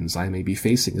burdens I may be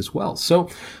facing as well. So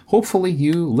hopefully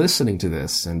you listening to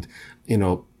this and,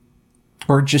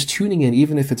 or just tuning in,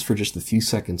 even if it's for just a few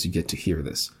seconds, you get to hear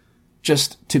this,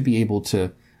 just to be able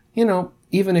to,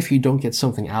 even if you don't get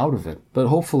something out of it, but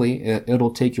hopefully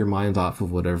it'll take your mind off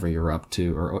of whatever you're up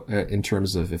to, or in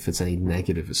terms of if it's any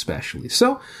negative especially.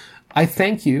 So I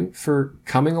thank you for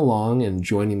coming along and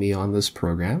joining me on this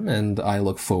program, and I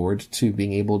look forward to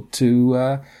being able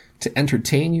to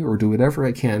entertain you or do whatever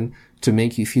I can to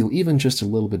make you feel even just a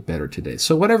little bit better today.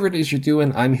 So whatever it is you're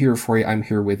doing, I'm here for you. I'm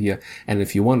here with you. And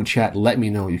if you want to chat, let me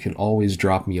know. You can always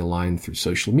drop me a line through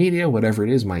social media, whatever it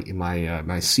is, my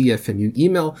CFMU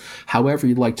email, however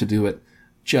you'd like to do it.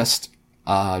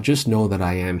 Just know that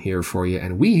I am here for you,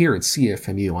 and we here at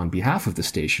CFMU, on behalf of the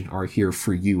station, are here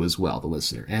for you as well, the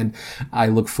listener. And I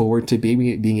look forward to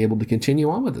being able to continue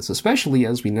on with this, especially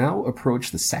as we now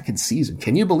approach the second season.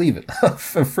 Can you believe it?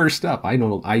 First up, I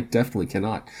know I definitely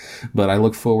cannot, but I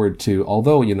look forward to,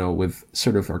 although, with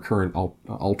sort of our current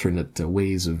alternate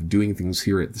ways of doing things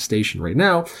here at the station right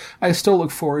now, I still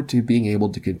look forward to being able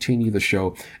to continue the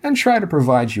show and try to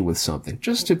provide you with something,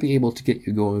 just to be able to get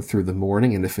you going through the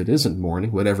morning, and if it isn't morning,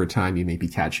 whatever time you may be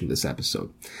catching this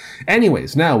episode.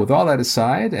 Anyways, now with all that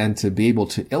aside, and to be able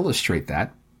to illustrate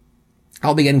that,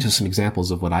 I'll be getting to some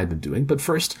examples of what I've been doing, but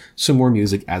first, some more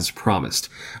music as promised.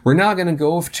 We're now going to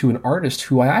go to an artist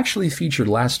who I actually featured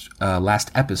last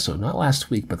episode, not last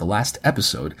week, but the last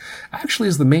episode, actually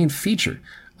is the main feature.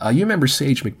 You remember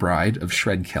Sage McBride of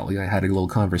Shred Kelly. I had a little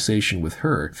conversation with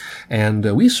her, and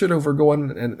we sort of were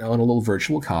going on a little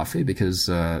virtual coffee because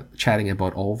chatting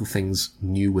about all the things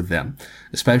new with them,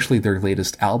 especially their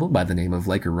latest album by the name of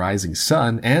Like a Rising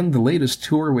Sun, and the latest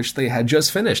tour which they had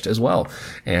just finished as well.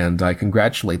 And I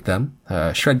congratulate them.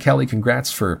 Shred Kelly,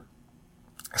 congrats for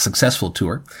a successful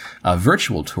tour, a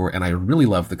virtual tour, and I really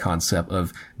love the concept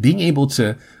of being able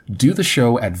to do the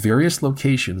show at various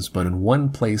locations, but in one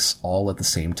place all at the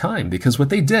same time. Because what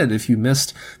they did, if you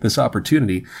missed this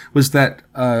opportunity, was that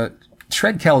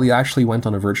Shred Kelly actually went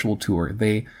on a virtual tour.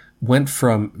 They went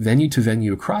from venue to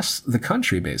venue across the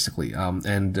country, basically.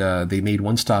 And they made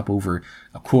one stopover,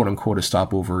 a quote unquote, a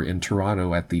stopover in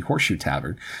Toronto at the Horseshoe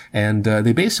Tavern. And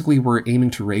they basically were aiming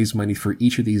to raise money for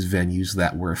each of these venues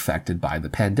that were affected by the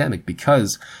pandemic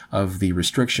because of the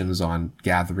restrictions on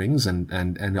gatherings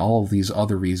and all of these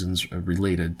other reasons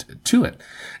related to it.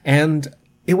 And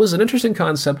it was an interesting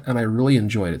concept, and I really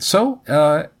enjoyed it.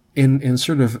 So, in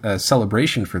sort of a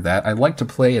celebration for that, I'd like to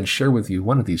play and share with you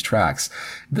one of these tracks.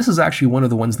 This is actually one of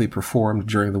the ones they performed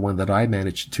during the one that I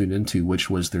managed to tune into, which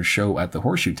was their show at the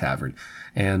Horseshoe Tavern.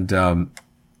 And the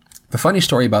funny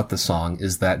story about the song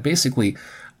is that basically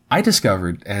I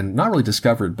discovered, and not really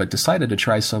discovered, but decided to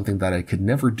try something that I could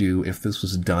never do if this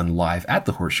was done live at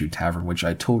the Horseshoe Tavern, which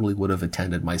I totally would have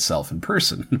attended myself in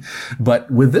person. But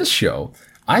with this show,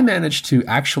 I managed to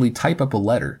actually type up a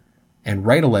letter and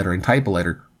write a letter and type a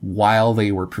letter while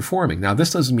they were performing. Now,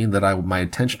 this doesn't mean that my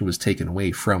attention was taken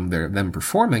away from them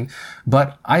performing,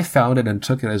 but I found it and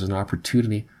took it as an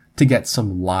opportunity to get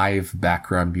some live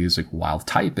background music while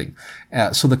typing.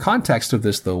 So the context of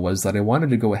this, though, was that I wanted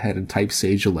to go ahead and type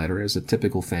Sage a letter as a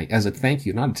thank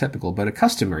you, not a typical, but a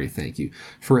customary thank you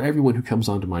for everyone who comes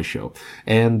onto my show.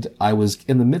 And I was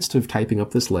in the midst of typing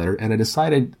up this letter, and I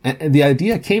decided, and the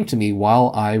idea came to me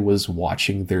while I was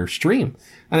watching their stream.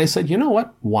 And I said, you know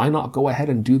what? Why not go ahead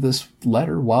and do this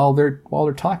letter while they're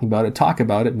talking about it? Talk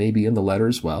about it maybe in the letter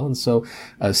as well. And so,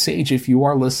 Sage, if you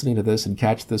are listening to this and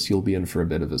catch this, you'll be in for a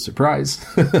bit of a surprise.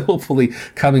 Hopefully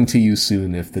coming to you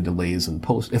soon if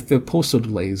the postal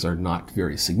delays are not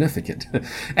very significant.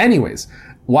 Anyways,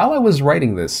 while I was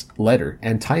writing this letter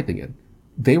and typing it,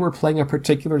 they were playing a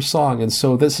particular song, and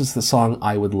so this is the song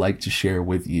I would like to share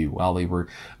with you while they were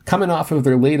coming off of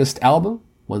their latest album.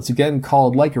 Once again,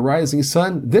 called Like a Rising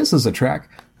Sun. This is a track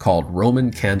called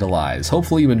Roman Candle Eyes.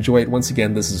 Hopefully you enjoy it. Once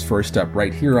again, this is First Up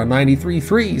right here on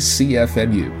 93.3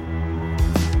 CFMU.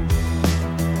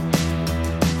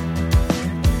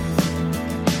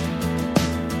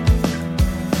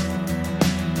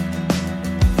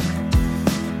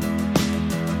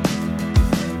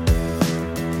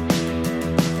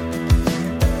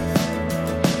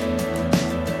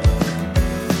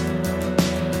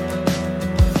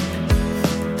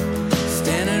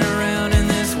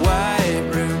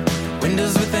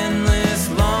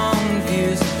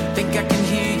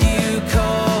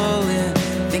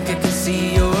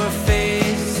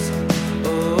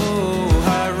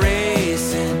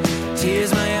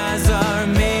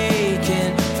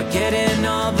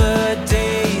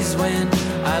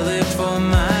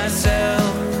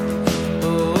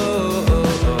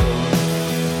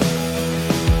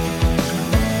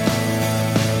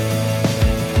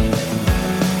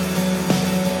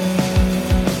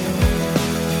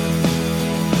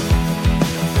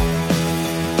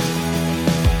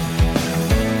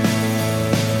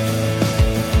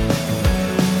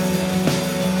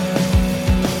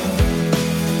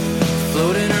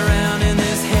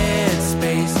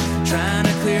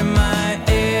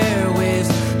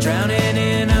 Drowning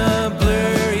in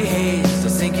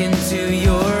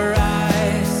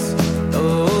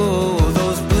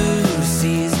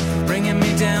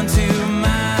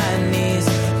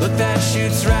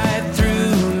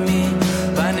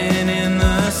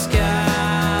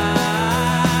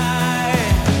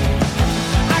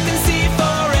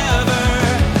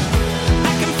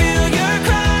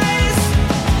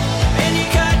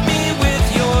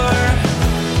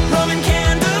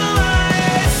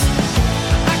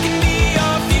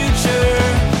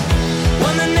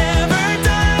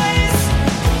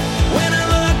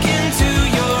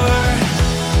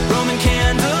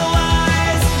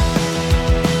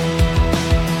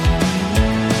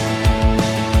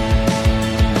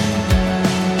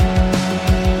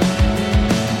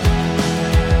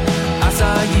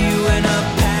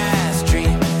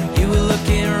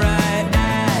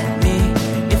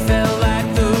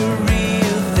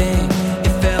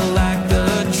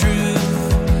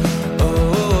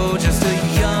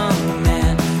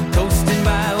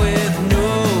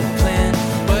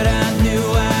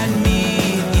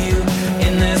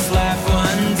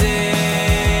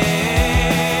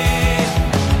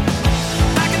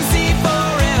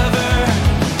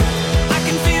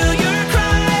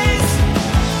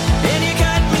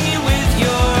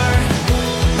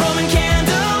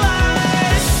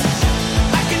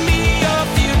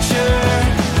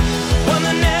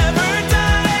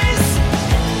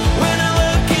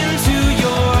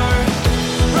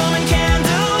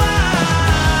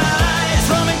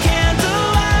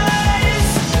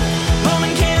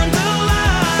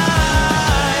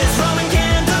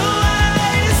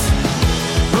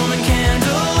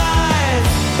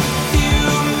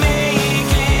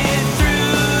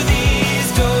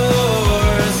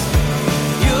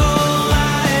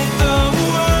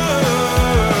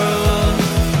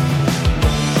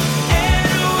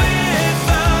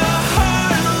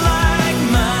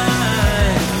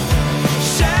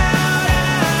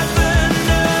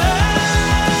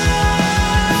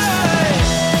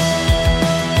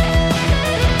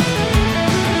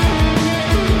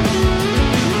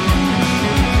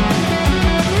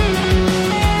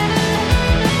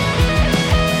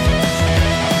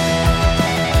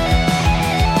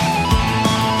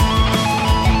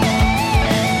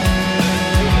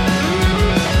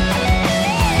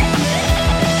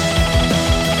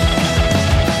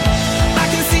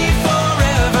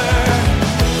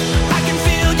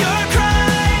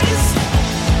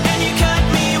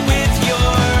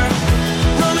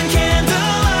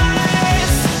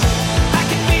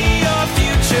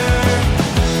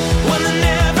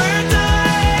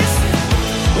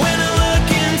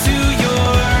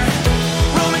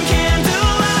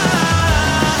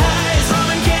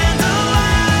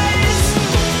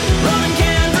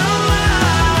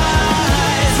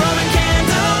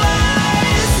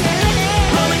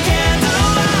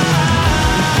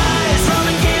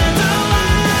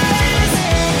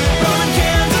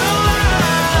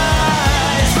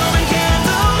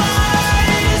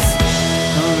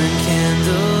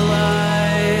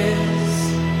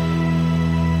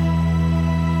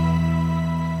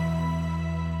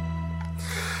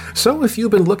So if you've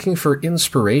been looking for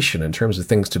inspiration in terms of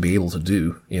things to be able to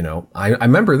do, I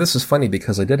remember this is funny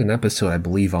because I did an episode, I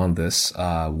believe, on this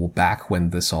back when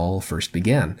this all first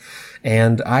began.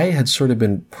 And I had sort of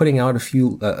been putting out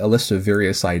a list of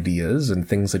various ideas and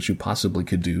things that you possibly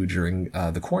could do during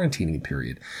the quarantining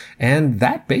period. And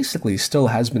that basically still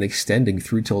has been extending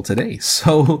through till today.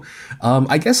 So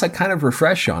I guess I kind of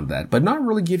refresh on that, but not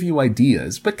really give you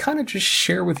ideas, but kind of just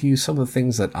share with you some of the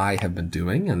things that I have been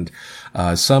doing and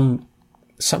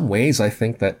some ways I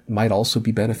think that might also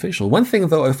be beneficial. One thing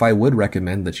though, if I would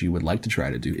recommend that you would like to try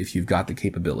to do, if you've got the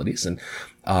capabilities and,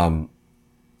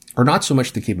 or not so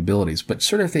much the capabilities, but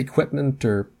sort of the equipment,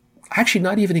 or actually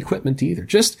not even equipment either.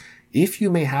 Just if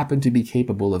you may happen to be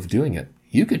capable of doing it,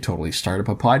 you could totally start up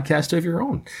a podcast of your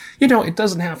own. It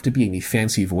doesn't have to be any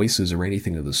fancy voices or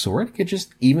anything of the sort. It could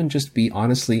just be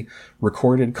honestly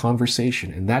recorded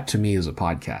conversation. And that to me is a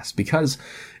podcast, because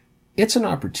it's an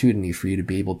opportunity for you to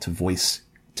be able to voice,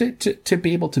 to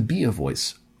be able to be a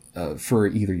voice for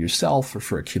either yourself or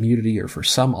for a community or for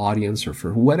some audience or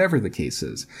for whatever the case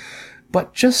is.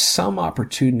 But just some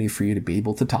opportunity for you to be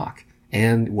able to talk.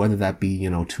 And whether that be,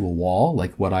 to a wall,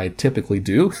 like what I typically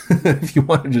do, if you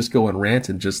want to just go and rant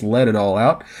and just let it all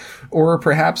out, or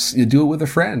perhaps you do it with a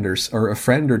friend or a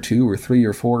friend or two or three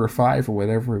or four or five or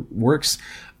whatever works.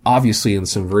 Obviously in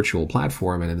some virtual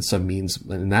platform and in some means,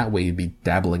 in that way you'd be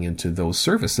dabbling into those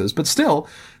services, but still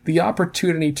the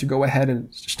opportunity to go ahead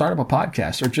and start up a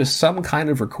podcast or just some kind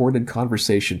of recorded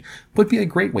conversation would be a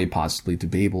great way possibly to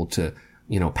be able to,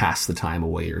 pass the time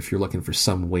away, or if you're looking for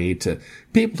some way to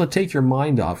be able to take your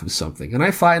mind off of something. And I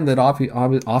find that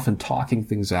often talking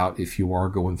things out, if you are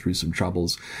going through some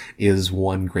troubles, is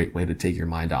one great way to take your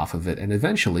mind off of it. And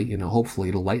eventually, hopefully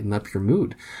it'll lighten up your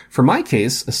mood. For my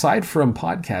case, aside from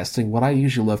podcasting, what I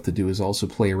usually love to do is also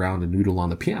play around and noodle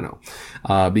on the piano.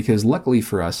 Because luckily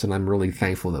for us, and I'm really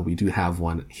thankful that we do have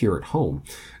one here at home,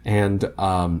 and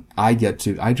I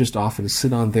just often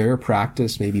sit on there,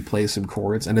 practice, maybe play some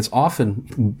chords, and it's often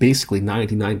basically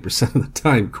 99% of the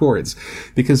time chords.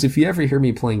 Because if you ever hear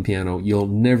me playing piano, you'll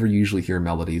never usually hear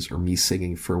melodies or me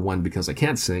singing, for one, because I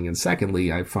can't sing, and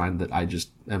secondly, I find that I just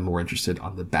am more interested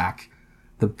on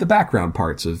the background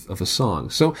parts of a song.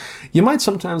 So you might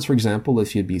sometimes, for example,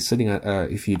 if you'd be sitting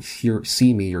if you'd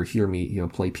see me or hear me,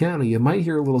 play piano, you might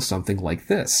hear a little something like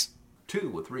this.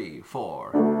 2, 3,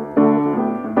 4.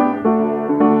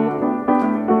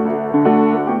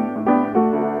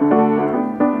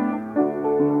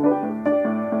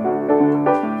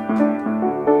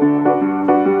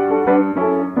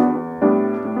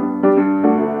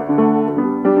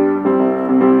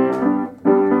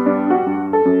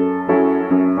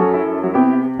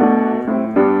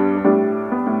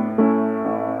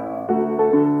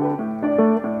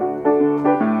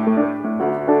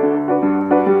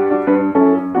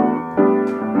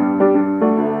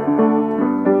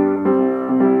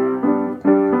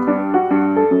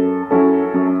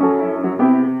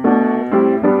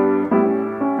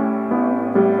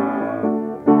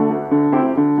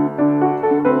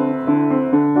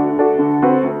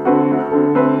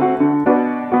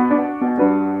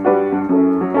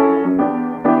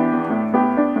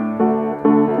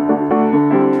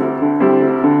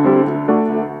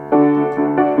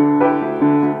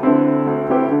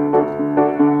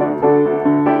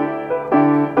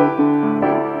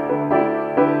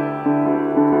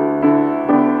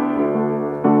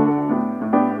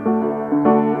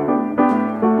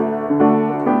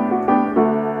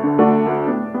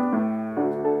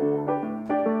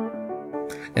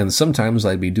 And sometimes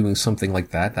I'd be doing something like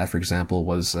that. That, for example,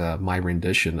 was my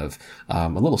rendition of a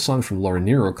little song from Laura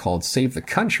Nyro called Save the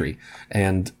Country.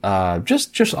 And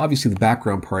just obviously the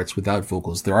background parts without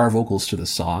vocals. There are vocals to the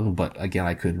song, but again,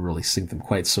 I couldn't really sing them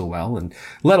quite so well, and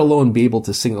let alone be able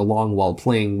to sing along while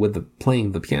playing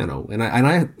the piano. And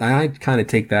I kind of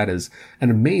take that as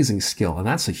an amazing skill, and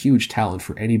that's a huge talent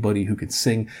for anybody who can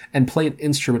sing and play an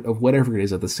instrument of whatever it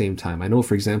is at the same time. I know,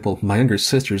 for example, my younger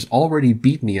sister's already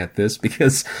beat me at this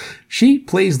because she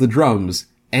plays the drums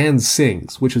and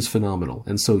sings, which is phenomenal.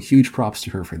 And so huge props to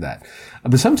her for that.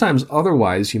 But sometimes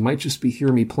otherwise, you might just be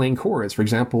hearing me playing chords, for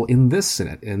example, in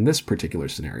this particular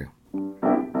scenario.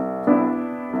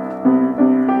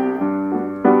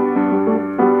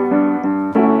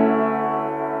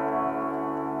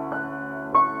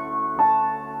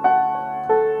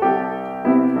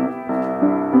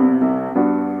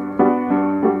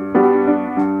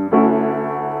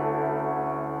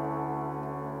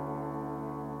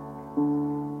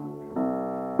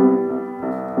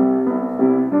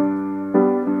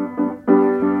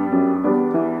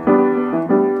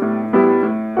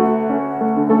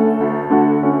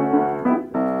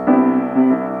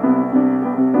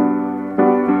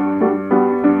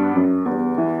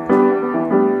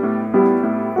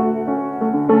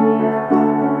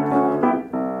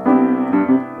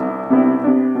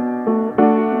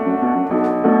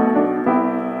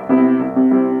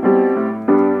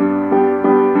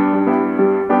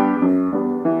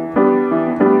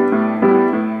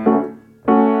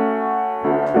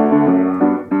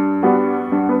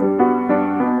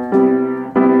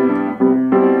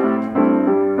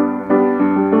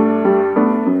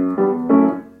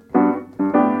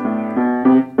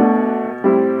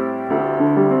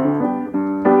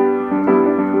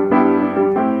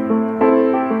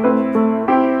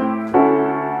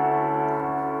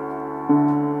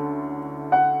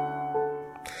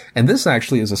 And this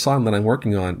actually is a song that I'm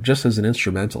working on just as an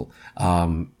instrumental.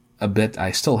 A bit I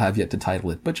still have yet to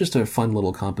title it, but just a fun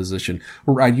little composition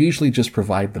where I usually just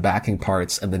provide the backing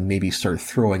parts and then maybe start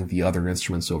throwing the other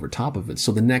instruments over top of it.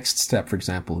 So the next step, for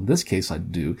example, in this case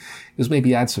I'd do is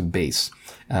maybe add some bass,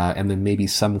 and then maybe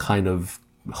some kind of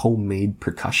homemade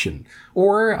percussion.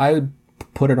 Or I would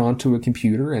put it onto a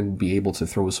computer and be able to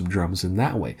throw some drums in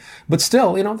that way. But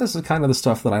still, this is kind of the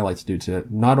stuff that I like to do to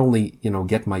not only,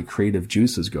 get my creative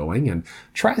juices going and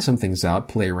try some things out,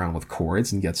 play around with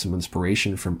chords and get some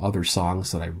inspiration from other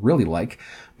songs that I really like,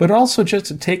 but also just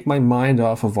to take my mind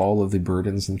off of all of the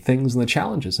burdens and things and the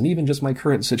challenges and even just my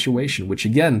current situation, which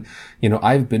again,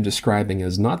 I've been describing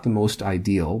as not the most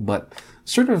ideal, but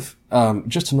sort of,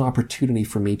 just an opportunity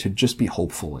for me to just be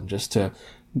hopeful and just to,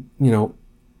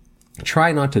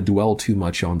 try not to dwell too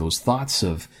much on those thoughts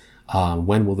of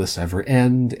when will this ever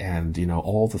end, and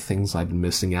all the things I've been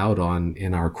missing out on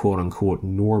in our quote-unquote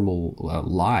normal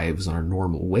lives, our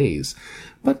normal ways.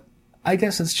 But I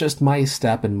guess it's just my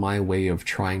step and my way of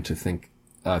trying to think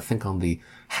on the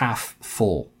half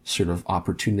full sort of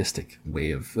opportunistic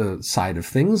way of side of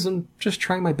things, and just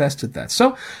trying my best at that.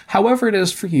 So however it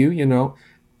is for you,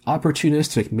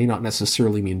 opportunistic may not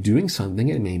necessarily mean doing something.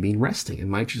 It may mean resting. It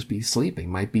might just be sleeping.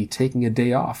 It might be taking a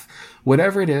day off.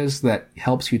 Whatever it is that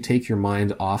helps you take your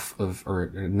mind off of,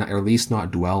 or at least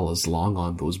not dwell as long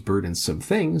on those burdensome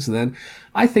things, then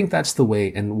I think that's the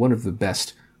way and one of the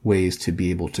best ways to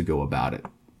be able to go about it.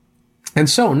 And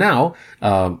so now,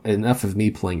 enough of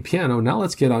me playing piano. Now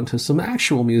let's get on to some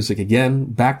actual music again,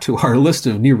 back to our list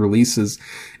of new releases.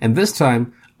 And this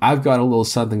time, I've got a little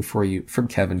something for you from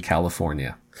Kevin,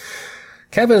 California.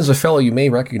 Kevin is a fellow you may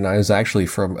recognize actually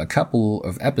from a couple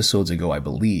of episodes ago, I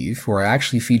believe, where I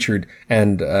actually featured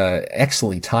and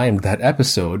excellently timed that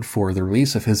episode for the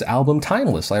release of his album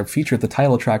Timeless. I featured the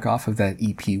title track off of that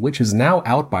EP, which is now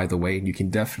out, by the way, and you can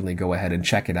definitely go ahead and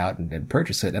check it out and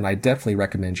purchase it, and I definitely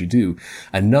recommend you do.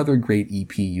 Another great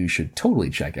EP you should totally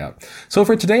check out. So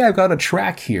for today, I've got a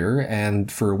track here, and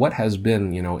for what has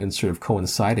been, in sort of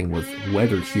coinciding with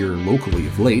weather here locally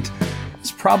of late,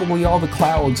 it's probably all the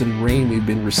clouds and rain we've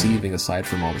been receiving aside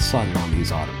from all the sun on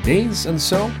these autumn days, and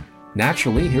so,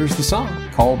 naturally, here's the song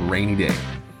called Rainy Day.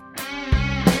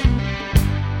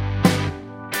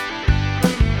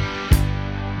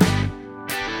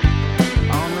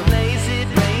 On a lazy,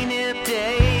 rainy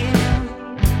day,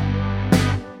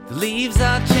 the leaves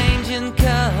are changing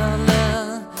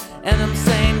color, and I'm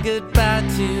saying goodbye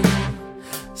to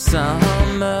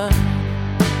summer.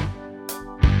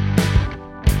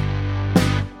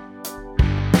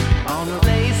 On a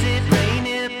lazy,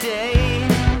 rainy day,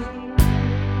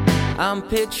 I'm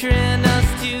picturing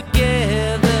us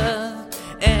together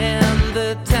and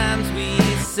the times we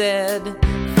said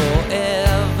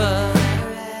forever.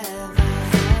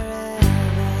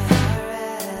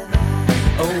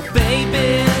 Oh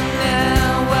baby,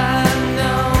 now I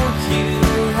know you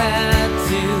had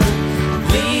to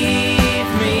leave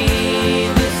me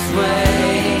this way.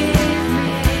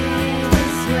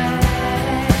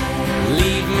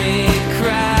 Leave me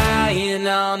crying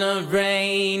on a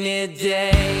rainy day.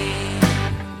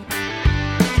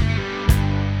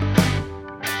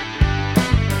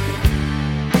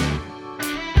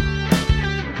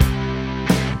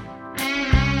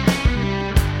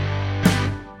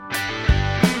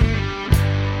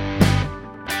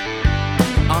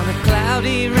 On a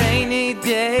cloudy, rainy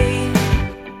day,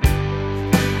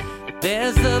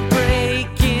 there's a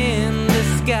break in the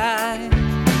sky,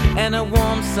 and a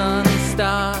warm sun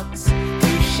starts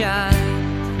to shine.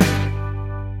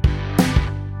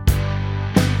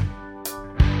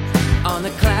 On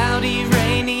a cloudy,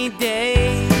 rainy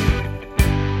day,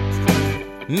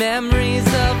 memories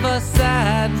of us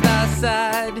side by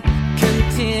side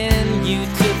continue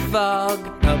to fog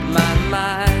up my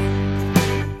mind.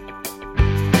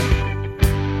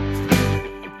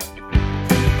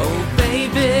 Oh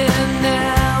baby,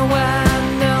 now I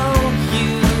know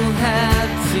you had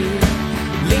to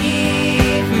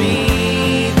leave me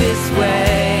this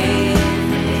way.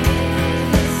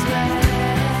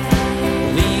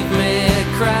 Leave me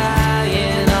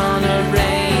crying on a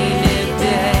rainy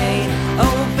day.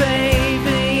 Oh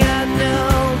baby, I know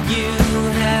you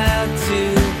had to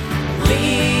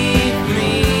leave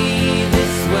me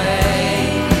this way.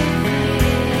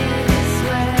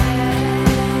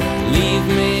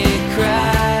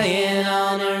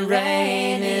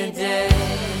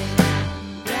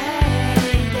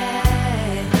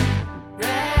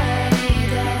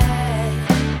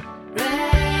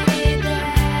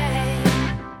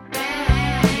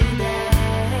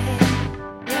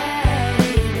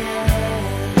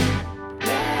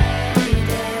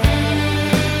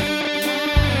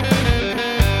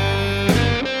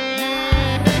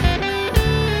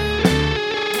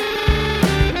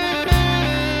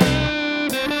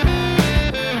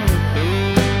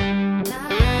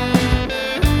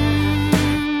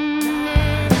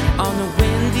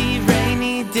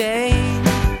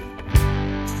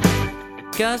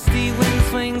 gusty wind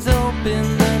swings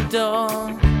open the door,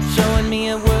 showing me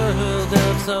a world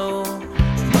of so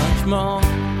much more.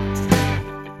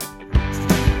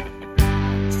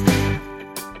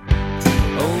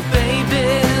 Oh baby,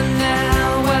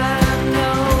 now I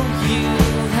know you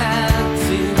had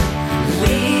to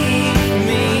leave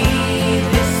me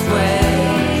this way.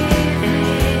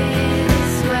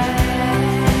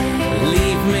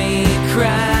 Leave me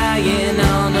crying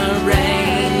on a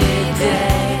rainy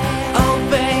day. Oh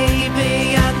baby,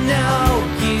 I know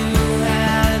you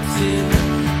had to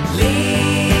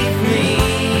leave me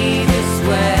this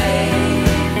way.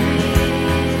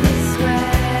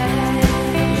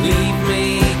 Leave me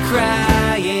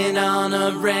crying on a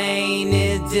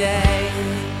rainy day.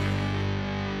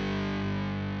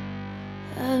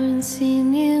 I haven't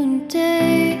seen you in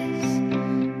days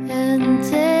and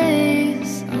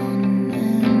days on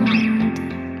end.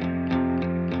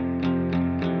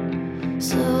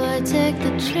 So I take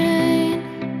the train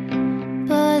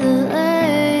by the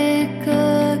lake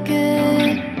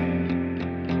again.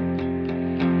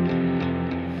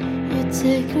 You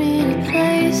take me to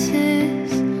places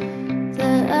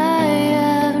that I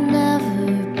have never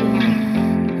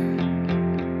been.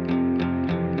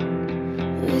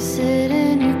 We sit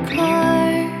in your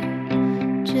car,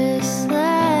 just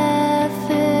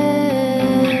laughing.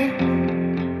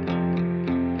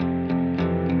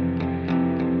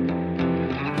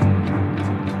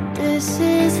 This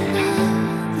is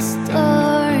how the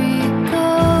story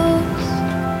goes.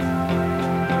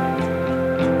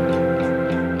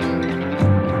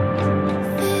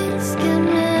 Things get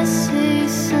messy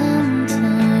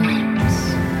sometimes.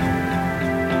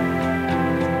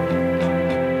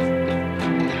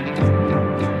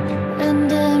 And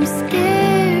I'm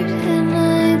scared and I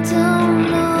don't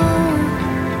know.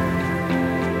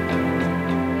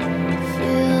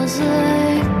 Feels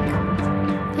like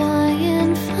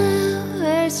buying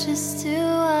flowers just to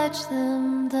watch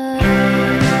them die.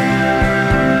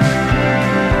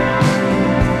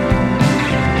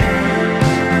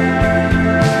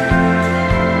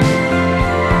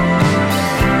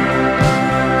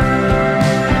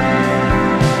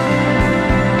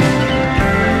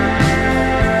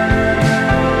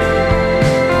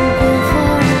 Go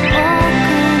for a walk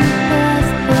on the path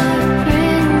by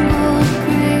Pringle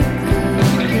Creek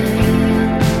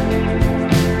again.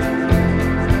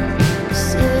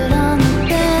 Sit on the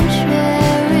bench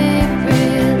where we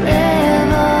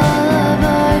relive all of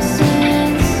our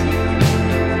sins.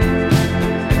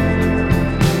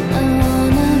 I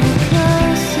wanna be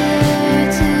closer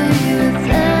to you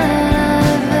than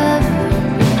I've ever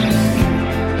been.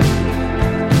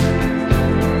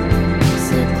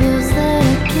 So close that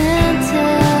I can't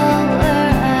tell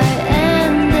where I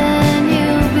end and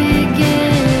you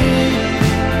begin.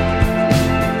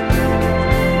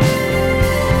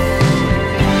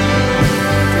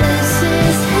 This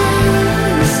is how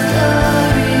the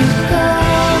story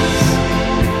goes.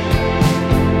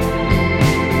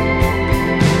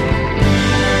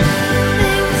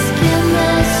 Things get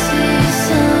messy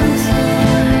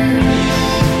sometimes.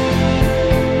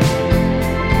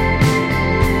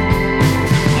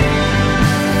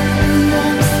 And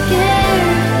I'm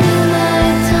scared and I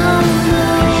don't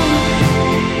know.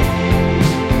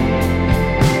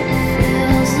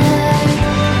 Feels like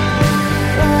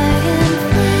buying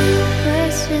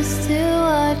flowers just to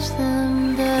watch them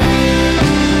die.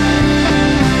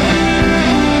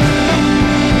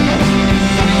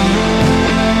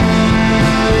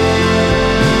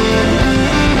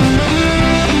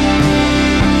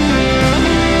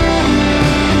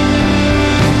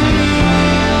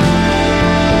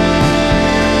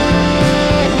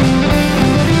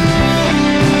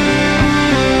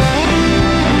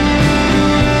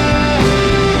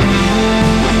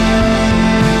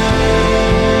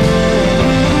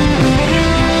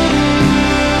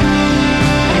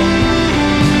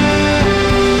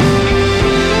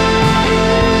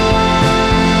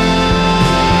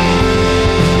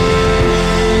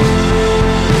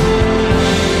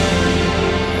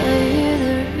 I hear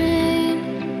the rain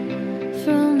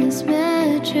from this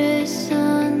mattress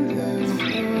on the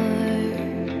floor.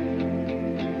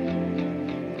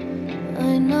 I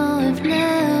know I've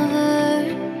never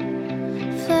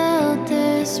felt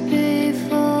this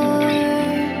before.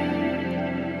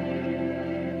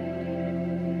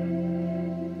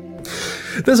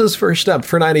 This is First Up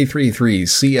for 93.3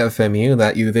 CFMU.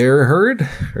 That you there heard?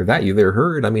 Or that you there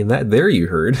heard? I mean, that there you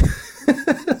heard.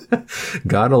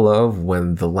 Gotta love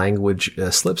when the language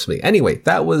slips me. Anyway,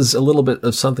 that was a little bit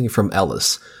of something from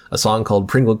Ellis, a song called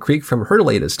Pringle Creek from her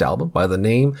latest album by the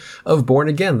name of Born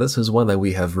Again. This is one that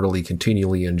we have really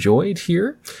continually enjoyed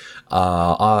here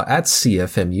at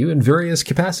CFMU in various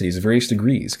capacities, various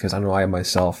degrees, because I know I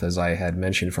myself, as I had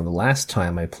mentioned from the last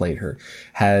time I played her,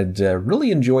 had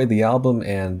really enjoyed the album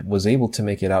and was able to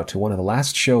make it out to one of the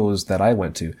last shows that I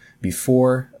went to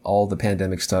before all the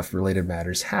pandemic stuff related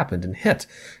matters happened and hit.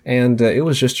 And it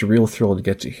was just a real thrill to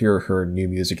get to hear her new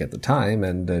music at the time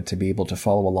and to be able to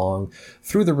follow along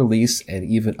through the release and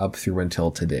even up through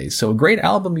until today. So a great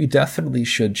album you definitely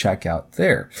should check out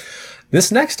there.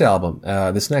 This next album,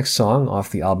 this next song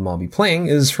off the album I'll be playing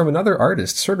is from another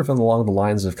artist, sort of along the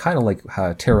lines of kind of like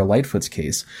Tara Lightfoot's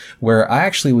case, where I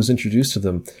actually was introduced to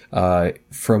them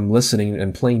from listening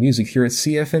and playing music here at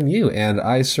CFMU, and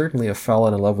I certainly have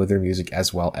fallen in love with their music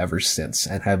as well ever since,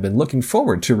 and have been looking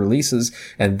forward to releases,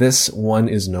 and this one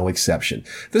is no exception.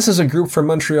 This is a group from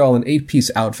Montreal, an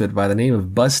 8-piece outfit by the name of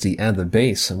Busty and the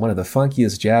Bass, and one of the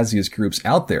funkiest, jazziest groups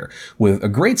out there, with a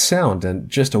great sound and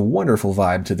just a wonderful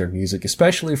vibe to their music,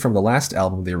 especially from the last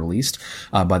album they released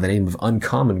by the name of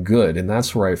Uncommon Good, and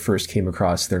that's where I first came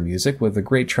across their music, with a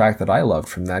great track that I loved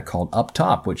from that called Up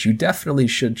Top, which you definitely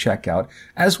should check out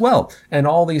as well. And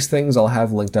all these things I'll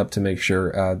have linked up to make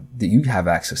sure that you have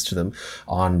access to them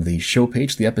on the show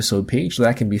page, the episode page.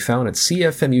 That can be found at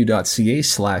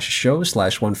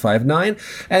cfmu.ca/show/159.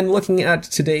 And looking at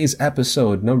today's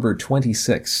episode, number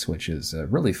 26, which is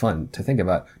really fun to think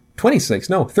about. 26,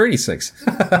 no, 36.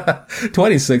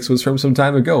 26 was from some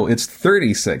time ago. It's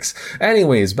 36.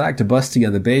 Anyways, back to Busty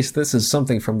and the Bass. This is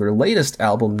something from their latest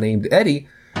album named Eddie,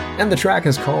 and the track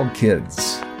is called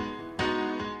Kids.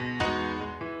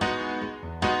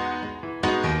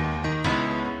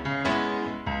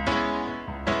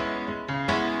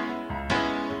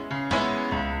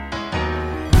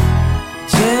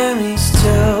 Jimmy's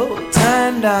too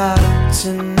turned up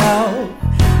to know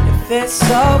if it's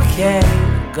okay.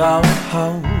 Go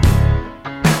home.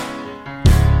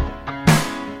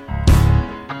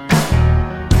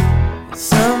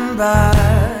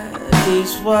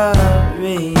 Somebody's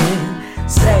worrying.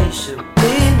 Say, should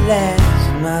we let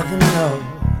your mother know?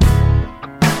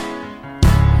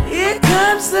 Here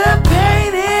comes the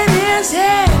pain in his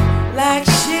head, like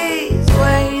she's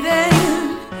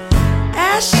waiting,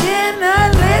 ashing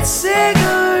a lit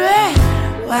cigarette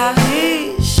while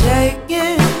he's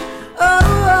shaking.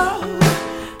 Oh.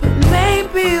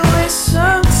 Maybe with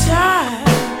some time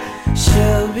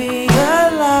she'll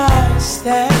realize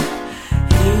that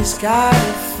he's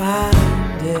gotta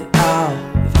find it out.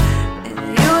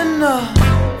 And you know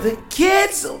the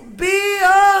kids will be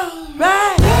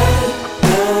alright. Let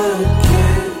the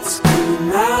kids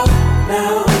come out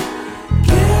now.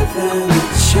 Give them a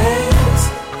chance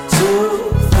to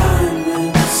find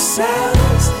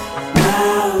themselves.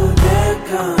 Now they're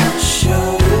gonna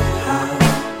show you how.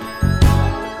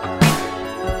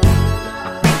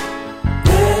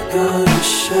 Gonna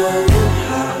show you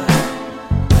how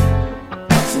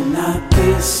to not be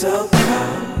so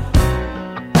proud.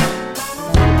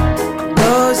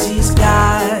 Rosie's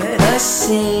got a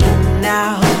scene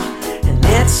now, and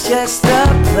it's just a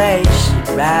place she'd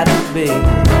rather be.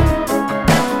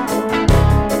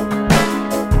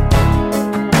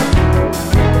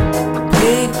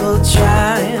 People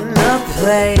trying to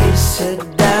place her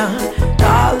down,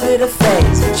 all little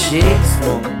face and cheeks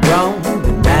won't grow.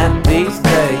 These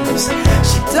days,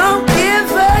 she don't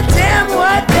give a damn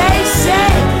what they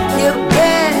say. You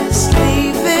best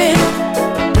leave it.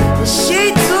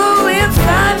 She doing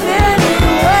fine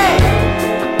anyway.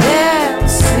 They'll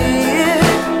see it.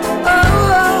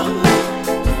 Oh,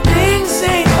 things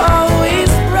ain't always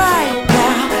right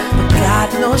now, but God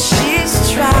knows she's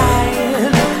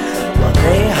trying. Well,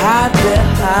 they hide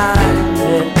behind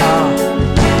it all.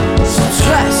 So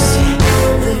trust me,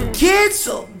 the kids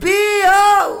will be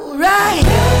alright.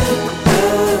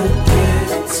 The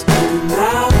kids come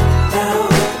out now.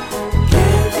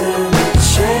 Give them a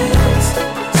chance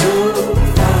to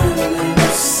find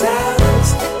themselves.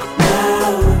 Now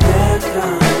they're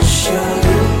gonna show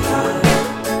you how.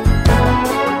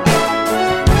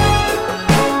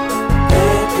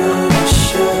 They're gonna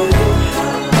show you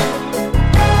how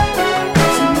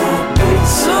to not be.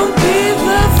 Some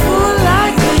people fool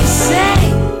like they say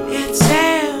it's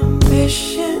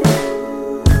ambition.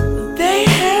 They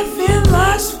haven't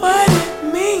lost what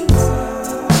it means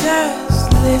to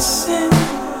just listen.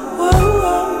 Whoa,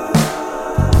 whoa.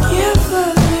 Give a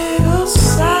little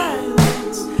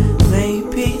silence.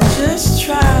 Maybe just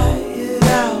try it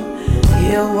out.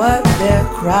 Hear what they're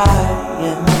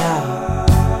crying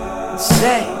out.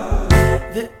 Say,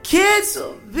 the kids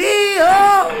will be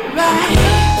alright.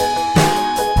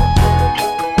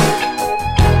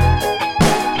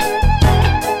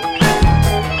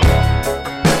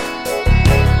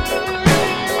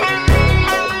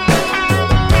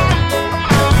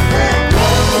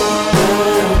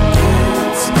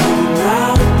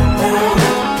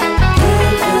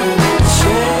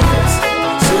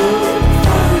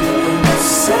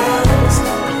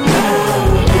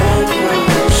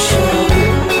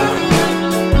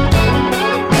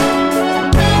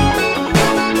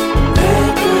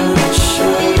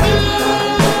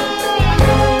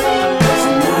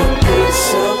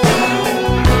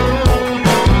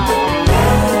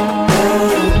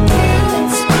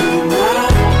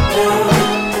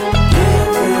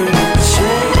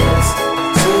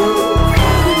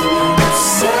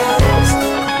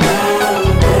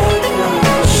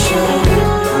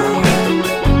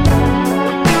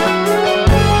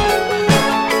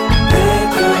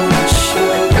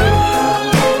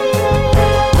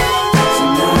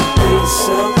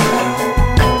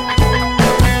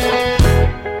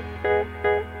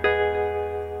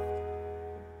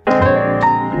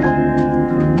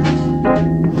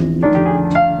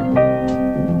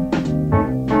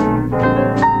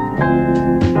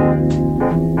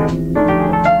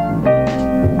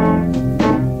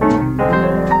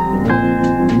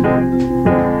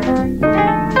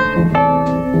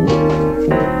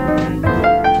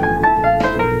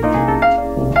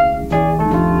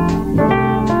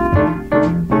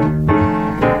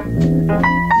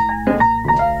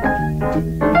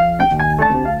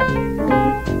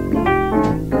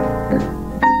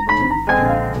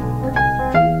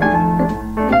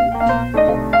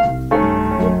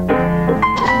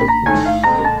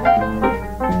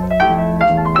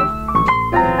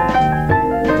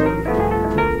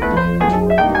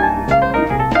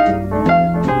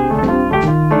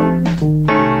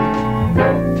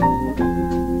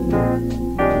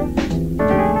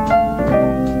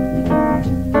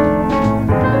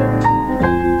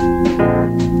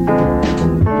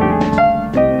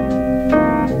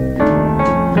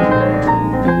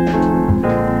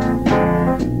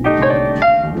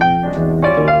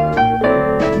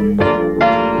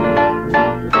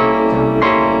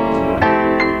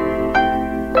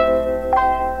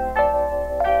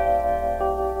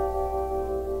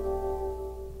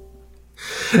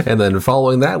 And then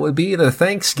following that would be the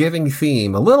Thanksgiving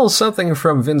theme. A little something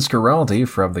from Vince Guaraldi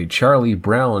from the Charlie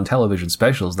Brown television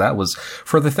specials. That was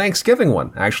for the Thanksgiving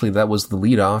one. Actually, that was the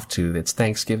lead off to its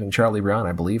Thanksgiving Charlie Brown,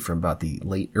 I believe, from about the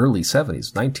early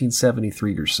 70s,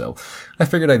 1973 or so. I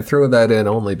figured I'd throw that in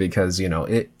only because,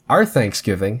 our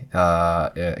Thanksgiving,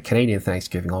 Canadian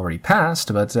Thanksgiving already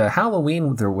passed, but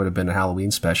Halloween, there would have been a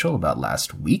Halloween special about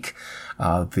last week.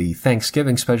 The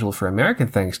Thanksgiving special for American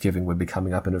Thanksgiving would be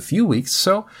coming up in a few weeks.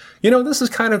 So, this is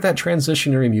kind of that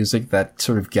transitionary music that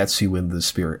sort of gets you in the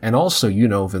spirit. And also, you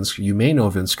may know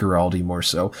Vince Guaraldi more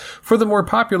so for the more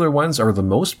popular ones, or the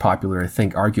most popular, I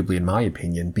think, arguably in my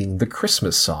opinion, being the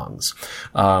Christmas songs.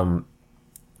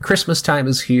 Christmas time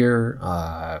is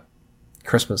here.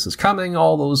 Christmas is coming,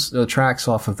 all those tracks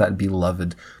off of that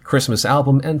beloved Christmas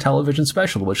album and television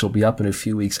special, which will be up in a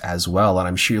few weeks as well, and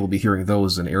I'm sure you'll be hearing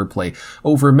those in airplay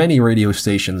over many radio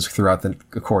stations throughout the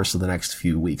course of the next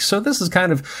few weeks. So this is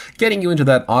kind of getting you into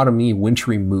that autumny,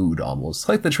 wintry mood almost,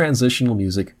 like the transitional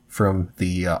music from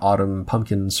the autumn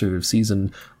pumpkin sort of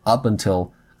season up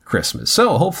until Christmas.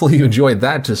 So hopefully you enjoyed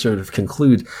that to sort of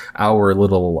conclude our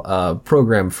little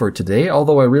program for today.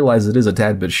 Although I realize it is a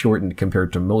tad bit shortened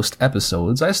compared to most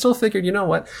episodes, I still figured, you know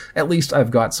what, at least I've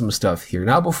got some stuff here.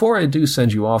 Now, before I do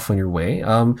send you off on your way,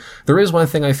 there is one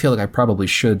thing I feel like I probably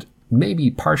should maybe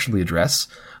partially address.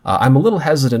 I'm a little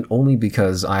hesitant only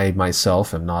because I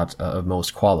myself am not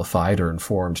most qualified or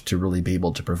informed to really be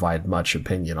able to provide much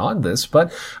opinion on this,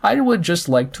 but I would just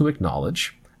like to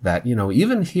acknowledge that,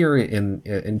 even here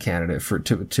in Canada,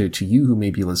 to you who may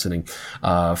be listening,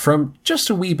 from just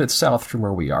a wee bit south from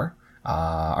where we are,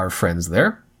 our friends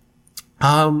there,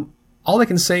 all I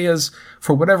can say is,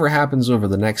 for whatever happens over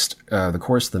the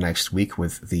course of the next week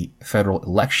with the federal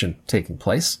election taking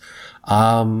place,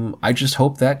 I just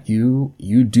hope that you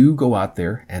do go out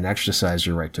there and exercise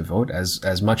your right to vote,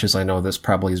 as much as I know this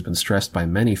probably has been stressed by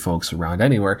many folks around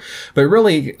anywhere. But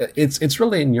really, it's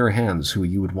really in your hands who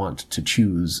you would want to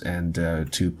choose and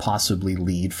to possibly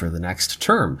lead for the next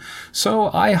term. So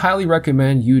I highly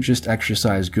recommend you just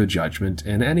exercise good judgment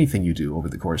in anything you do over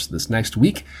the course of this next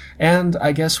week. And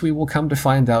I guess we will come to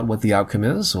find out what the outcome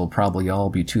is. We'll probably all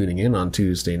be tuning in on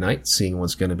Tuesday night, seeing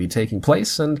what's going to be taking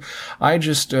place. And I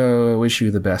just wish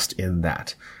you the best in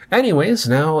that. Anyways,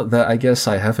 now that I guess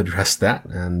I have addressed that,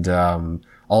 and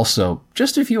also,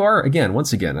 just if you are,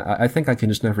 once again, I think I can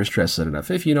just never stress it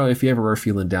enough. If you ever are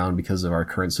feeling down because of our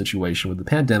current situation with the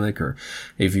pandemic, or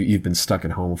if you've been stuck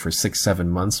at home for 6-7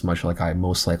 months, much like I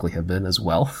most likely have been as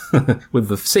well,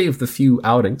 save the few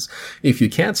outings, if you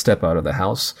can't step out of the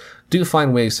house, do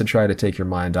find ways to try to take your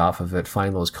mind off of it,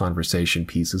 find those conversation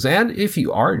pieces. And if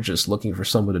you are just looking for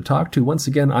someone to talk to, once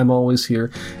again, I'm always here,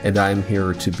 and I'm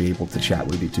here to be able to chat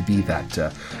with you, to be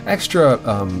that extra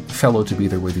fellow to be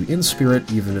there with you in spirit,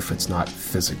 even if it's not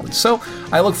physically. So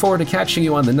I look forward to catching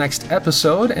you on the next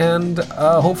episode, and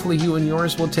hopefully you and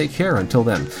yours will take care until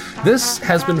then. This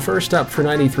has been First Up for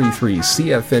 93.3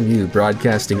 CFMU,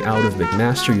 broadcasting out of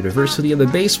McMaster University in the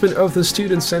basement of the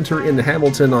Student Centre in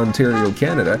Hamilton, Ontario,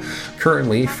 Canada.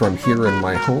 Currently from here in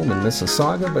my home in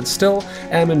Mississauga, but still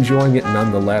am enjoying it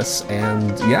nonetheless.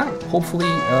 And yeah, hopefully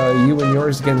you and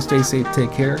yours again stay safe,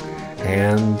 take care,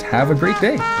 and have a great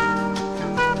day.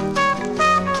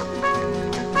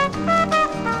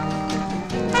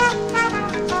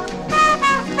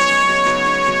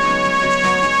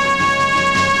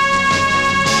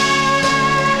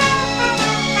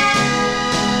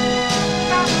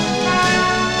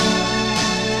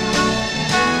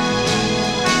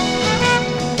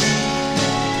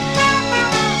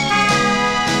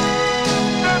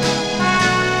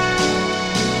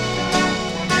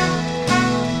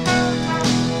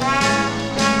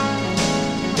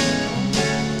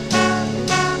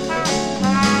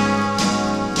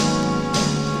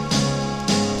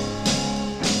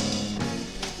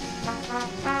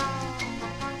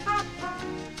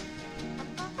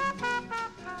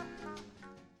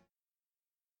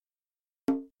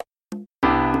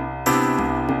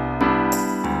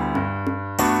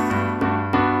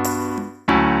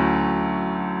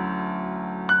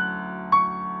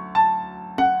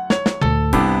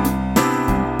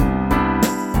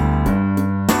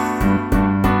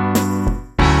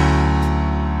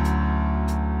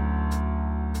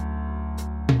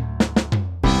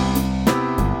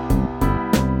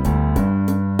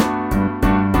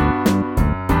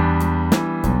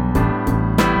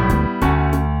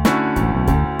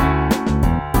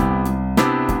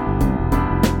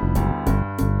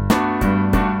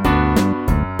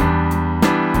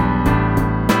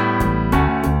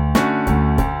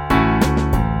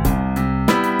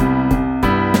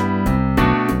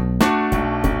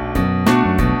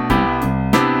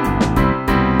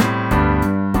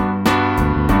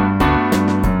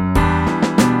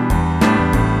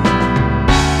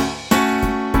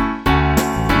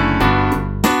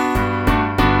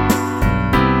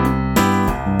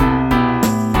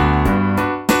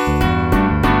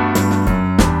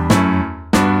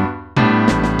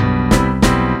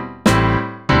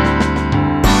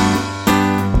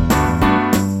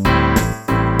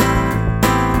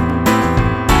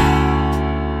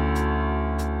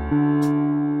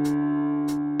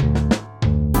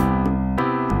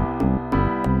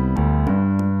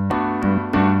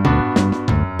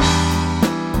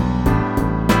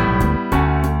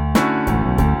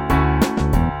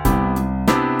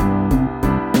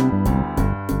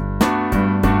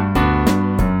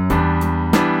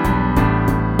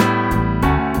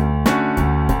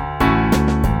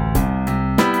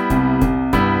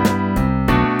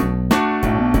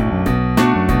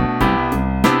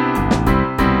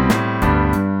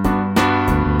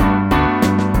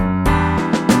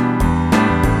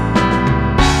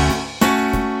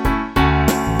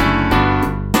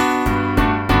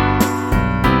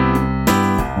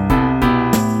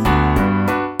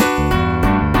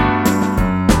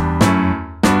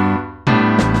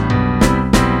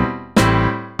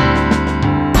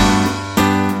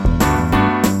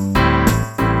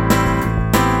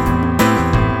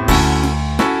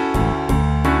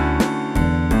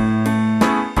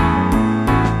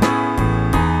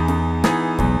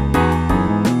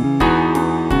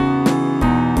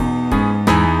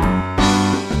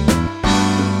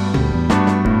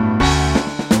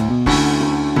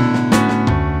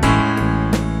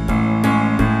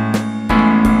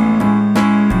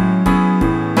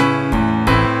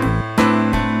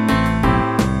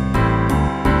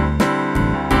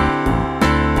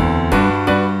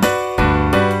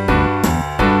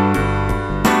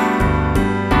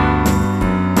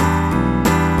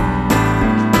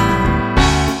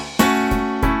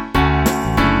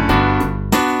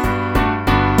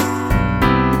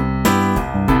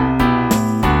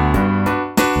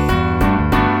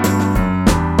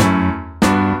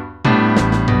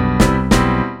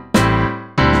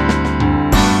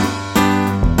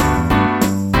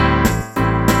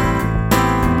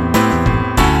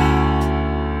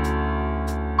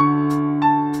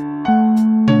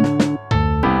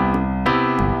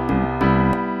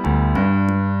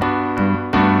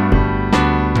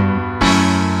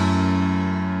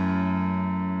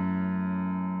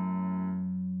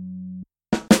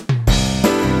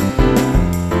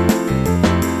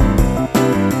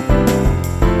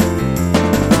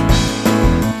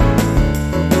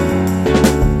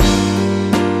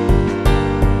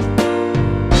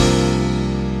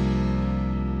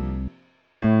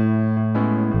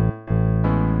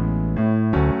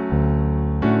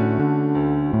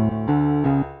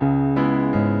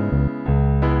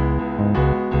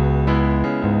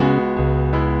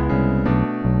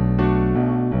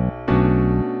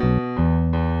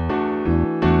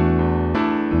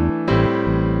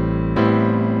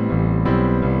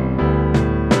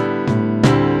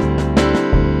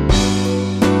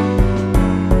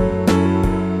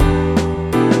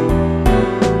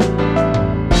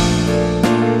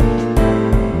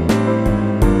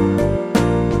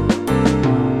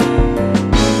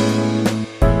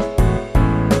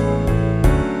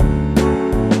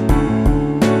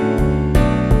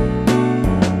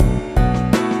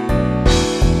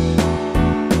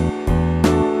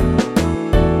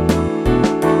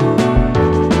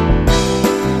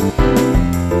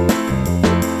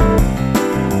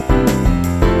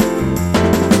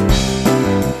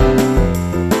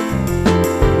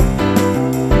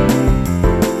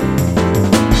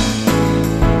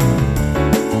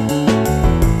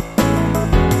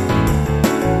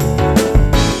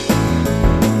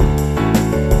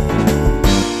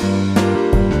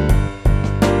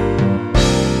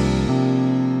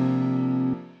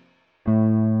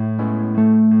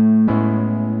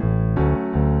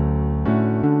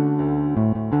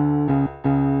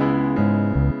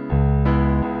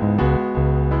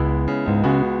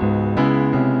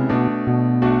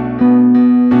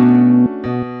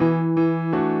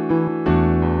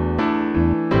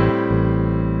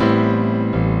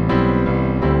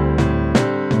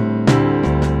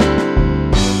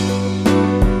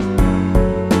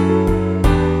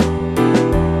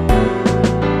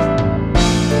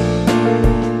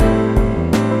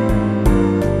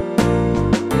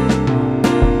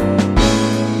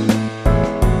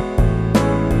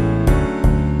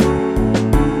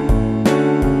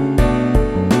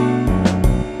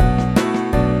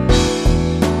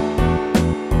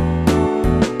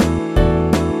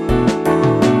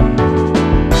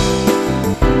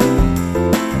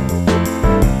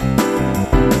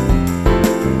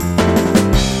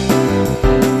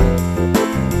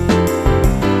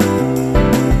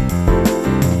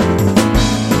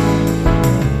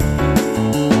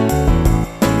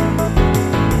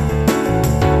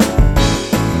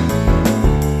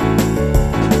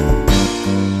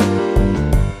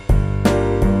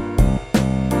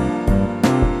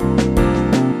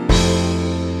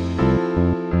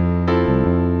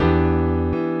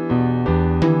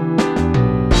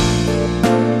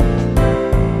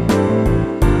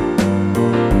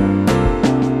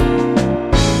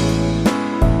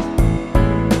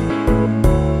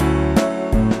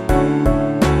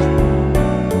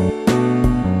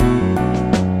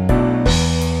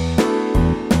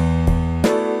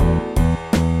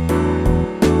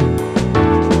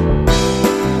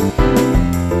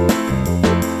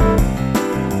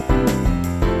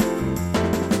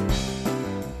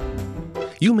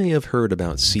 You may have heard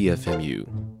about CFMU.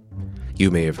 You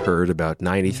may have heard about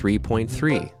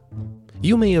 93.3.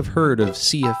 You may have heard of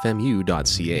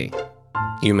CFMU.ca.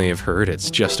 You may have heard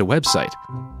it's just a website.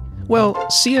 Well,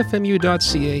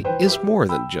 CFMU.ca is more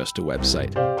than just a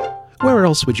website. Where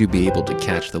else would you be able to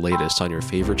catch the latest on your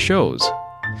favorite shows?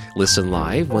 Listen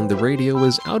live when the radio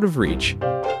is out of reach,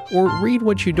 or read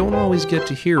what you don't always get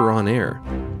to hear on air.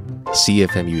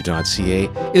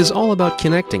 CFMU.ca is all about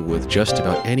connecting with just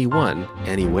about anyone,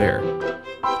 anywhere.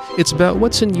 It's about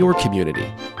what's in your community,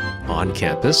 on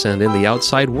campus and in the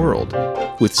outside world,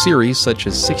 with series such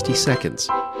as 60 Seconds.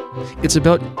 It's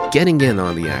about getting in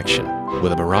on the action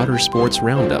with a Marauder Sports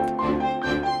Roundup.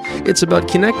 It's about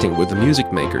connecting with the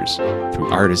music makers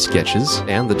through artist sketches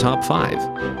and the top 5.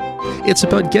 It's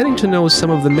about getting to know some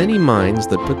of the many minds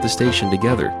that put the station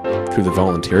together through the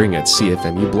Volunteering at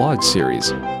CFMU blog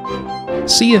series.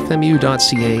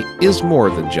 CFMU.ca is more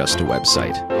than just a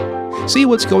website. See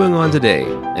what's going on today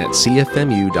at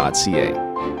CFMU.ca.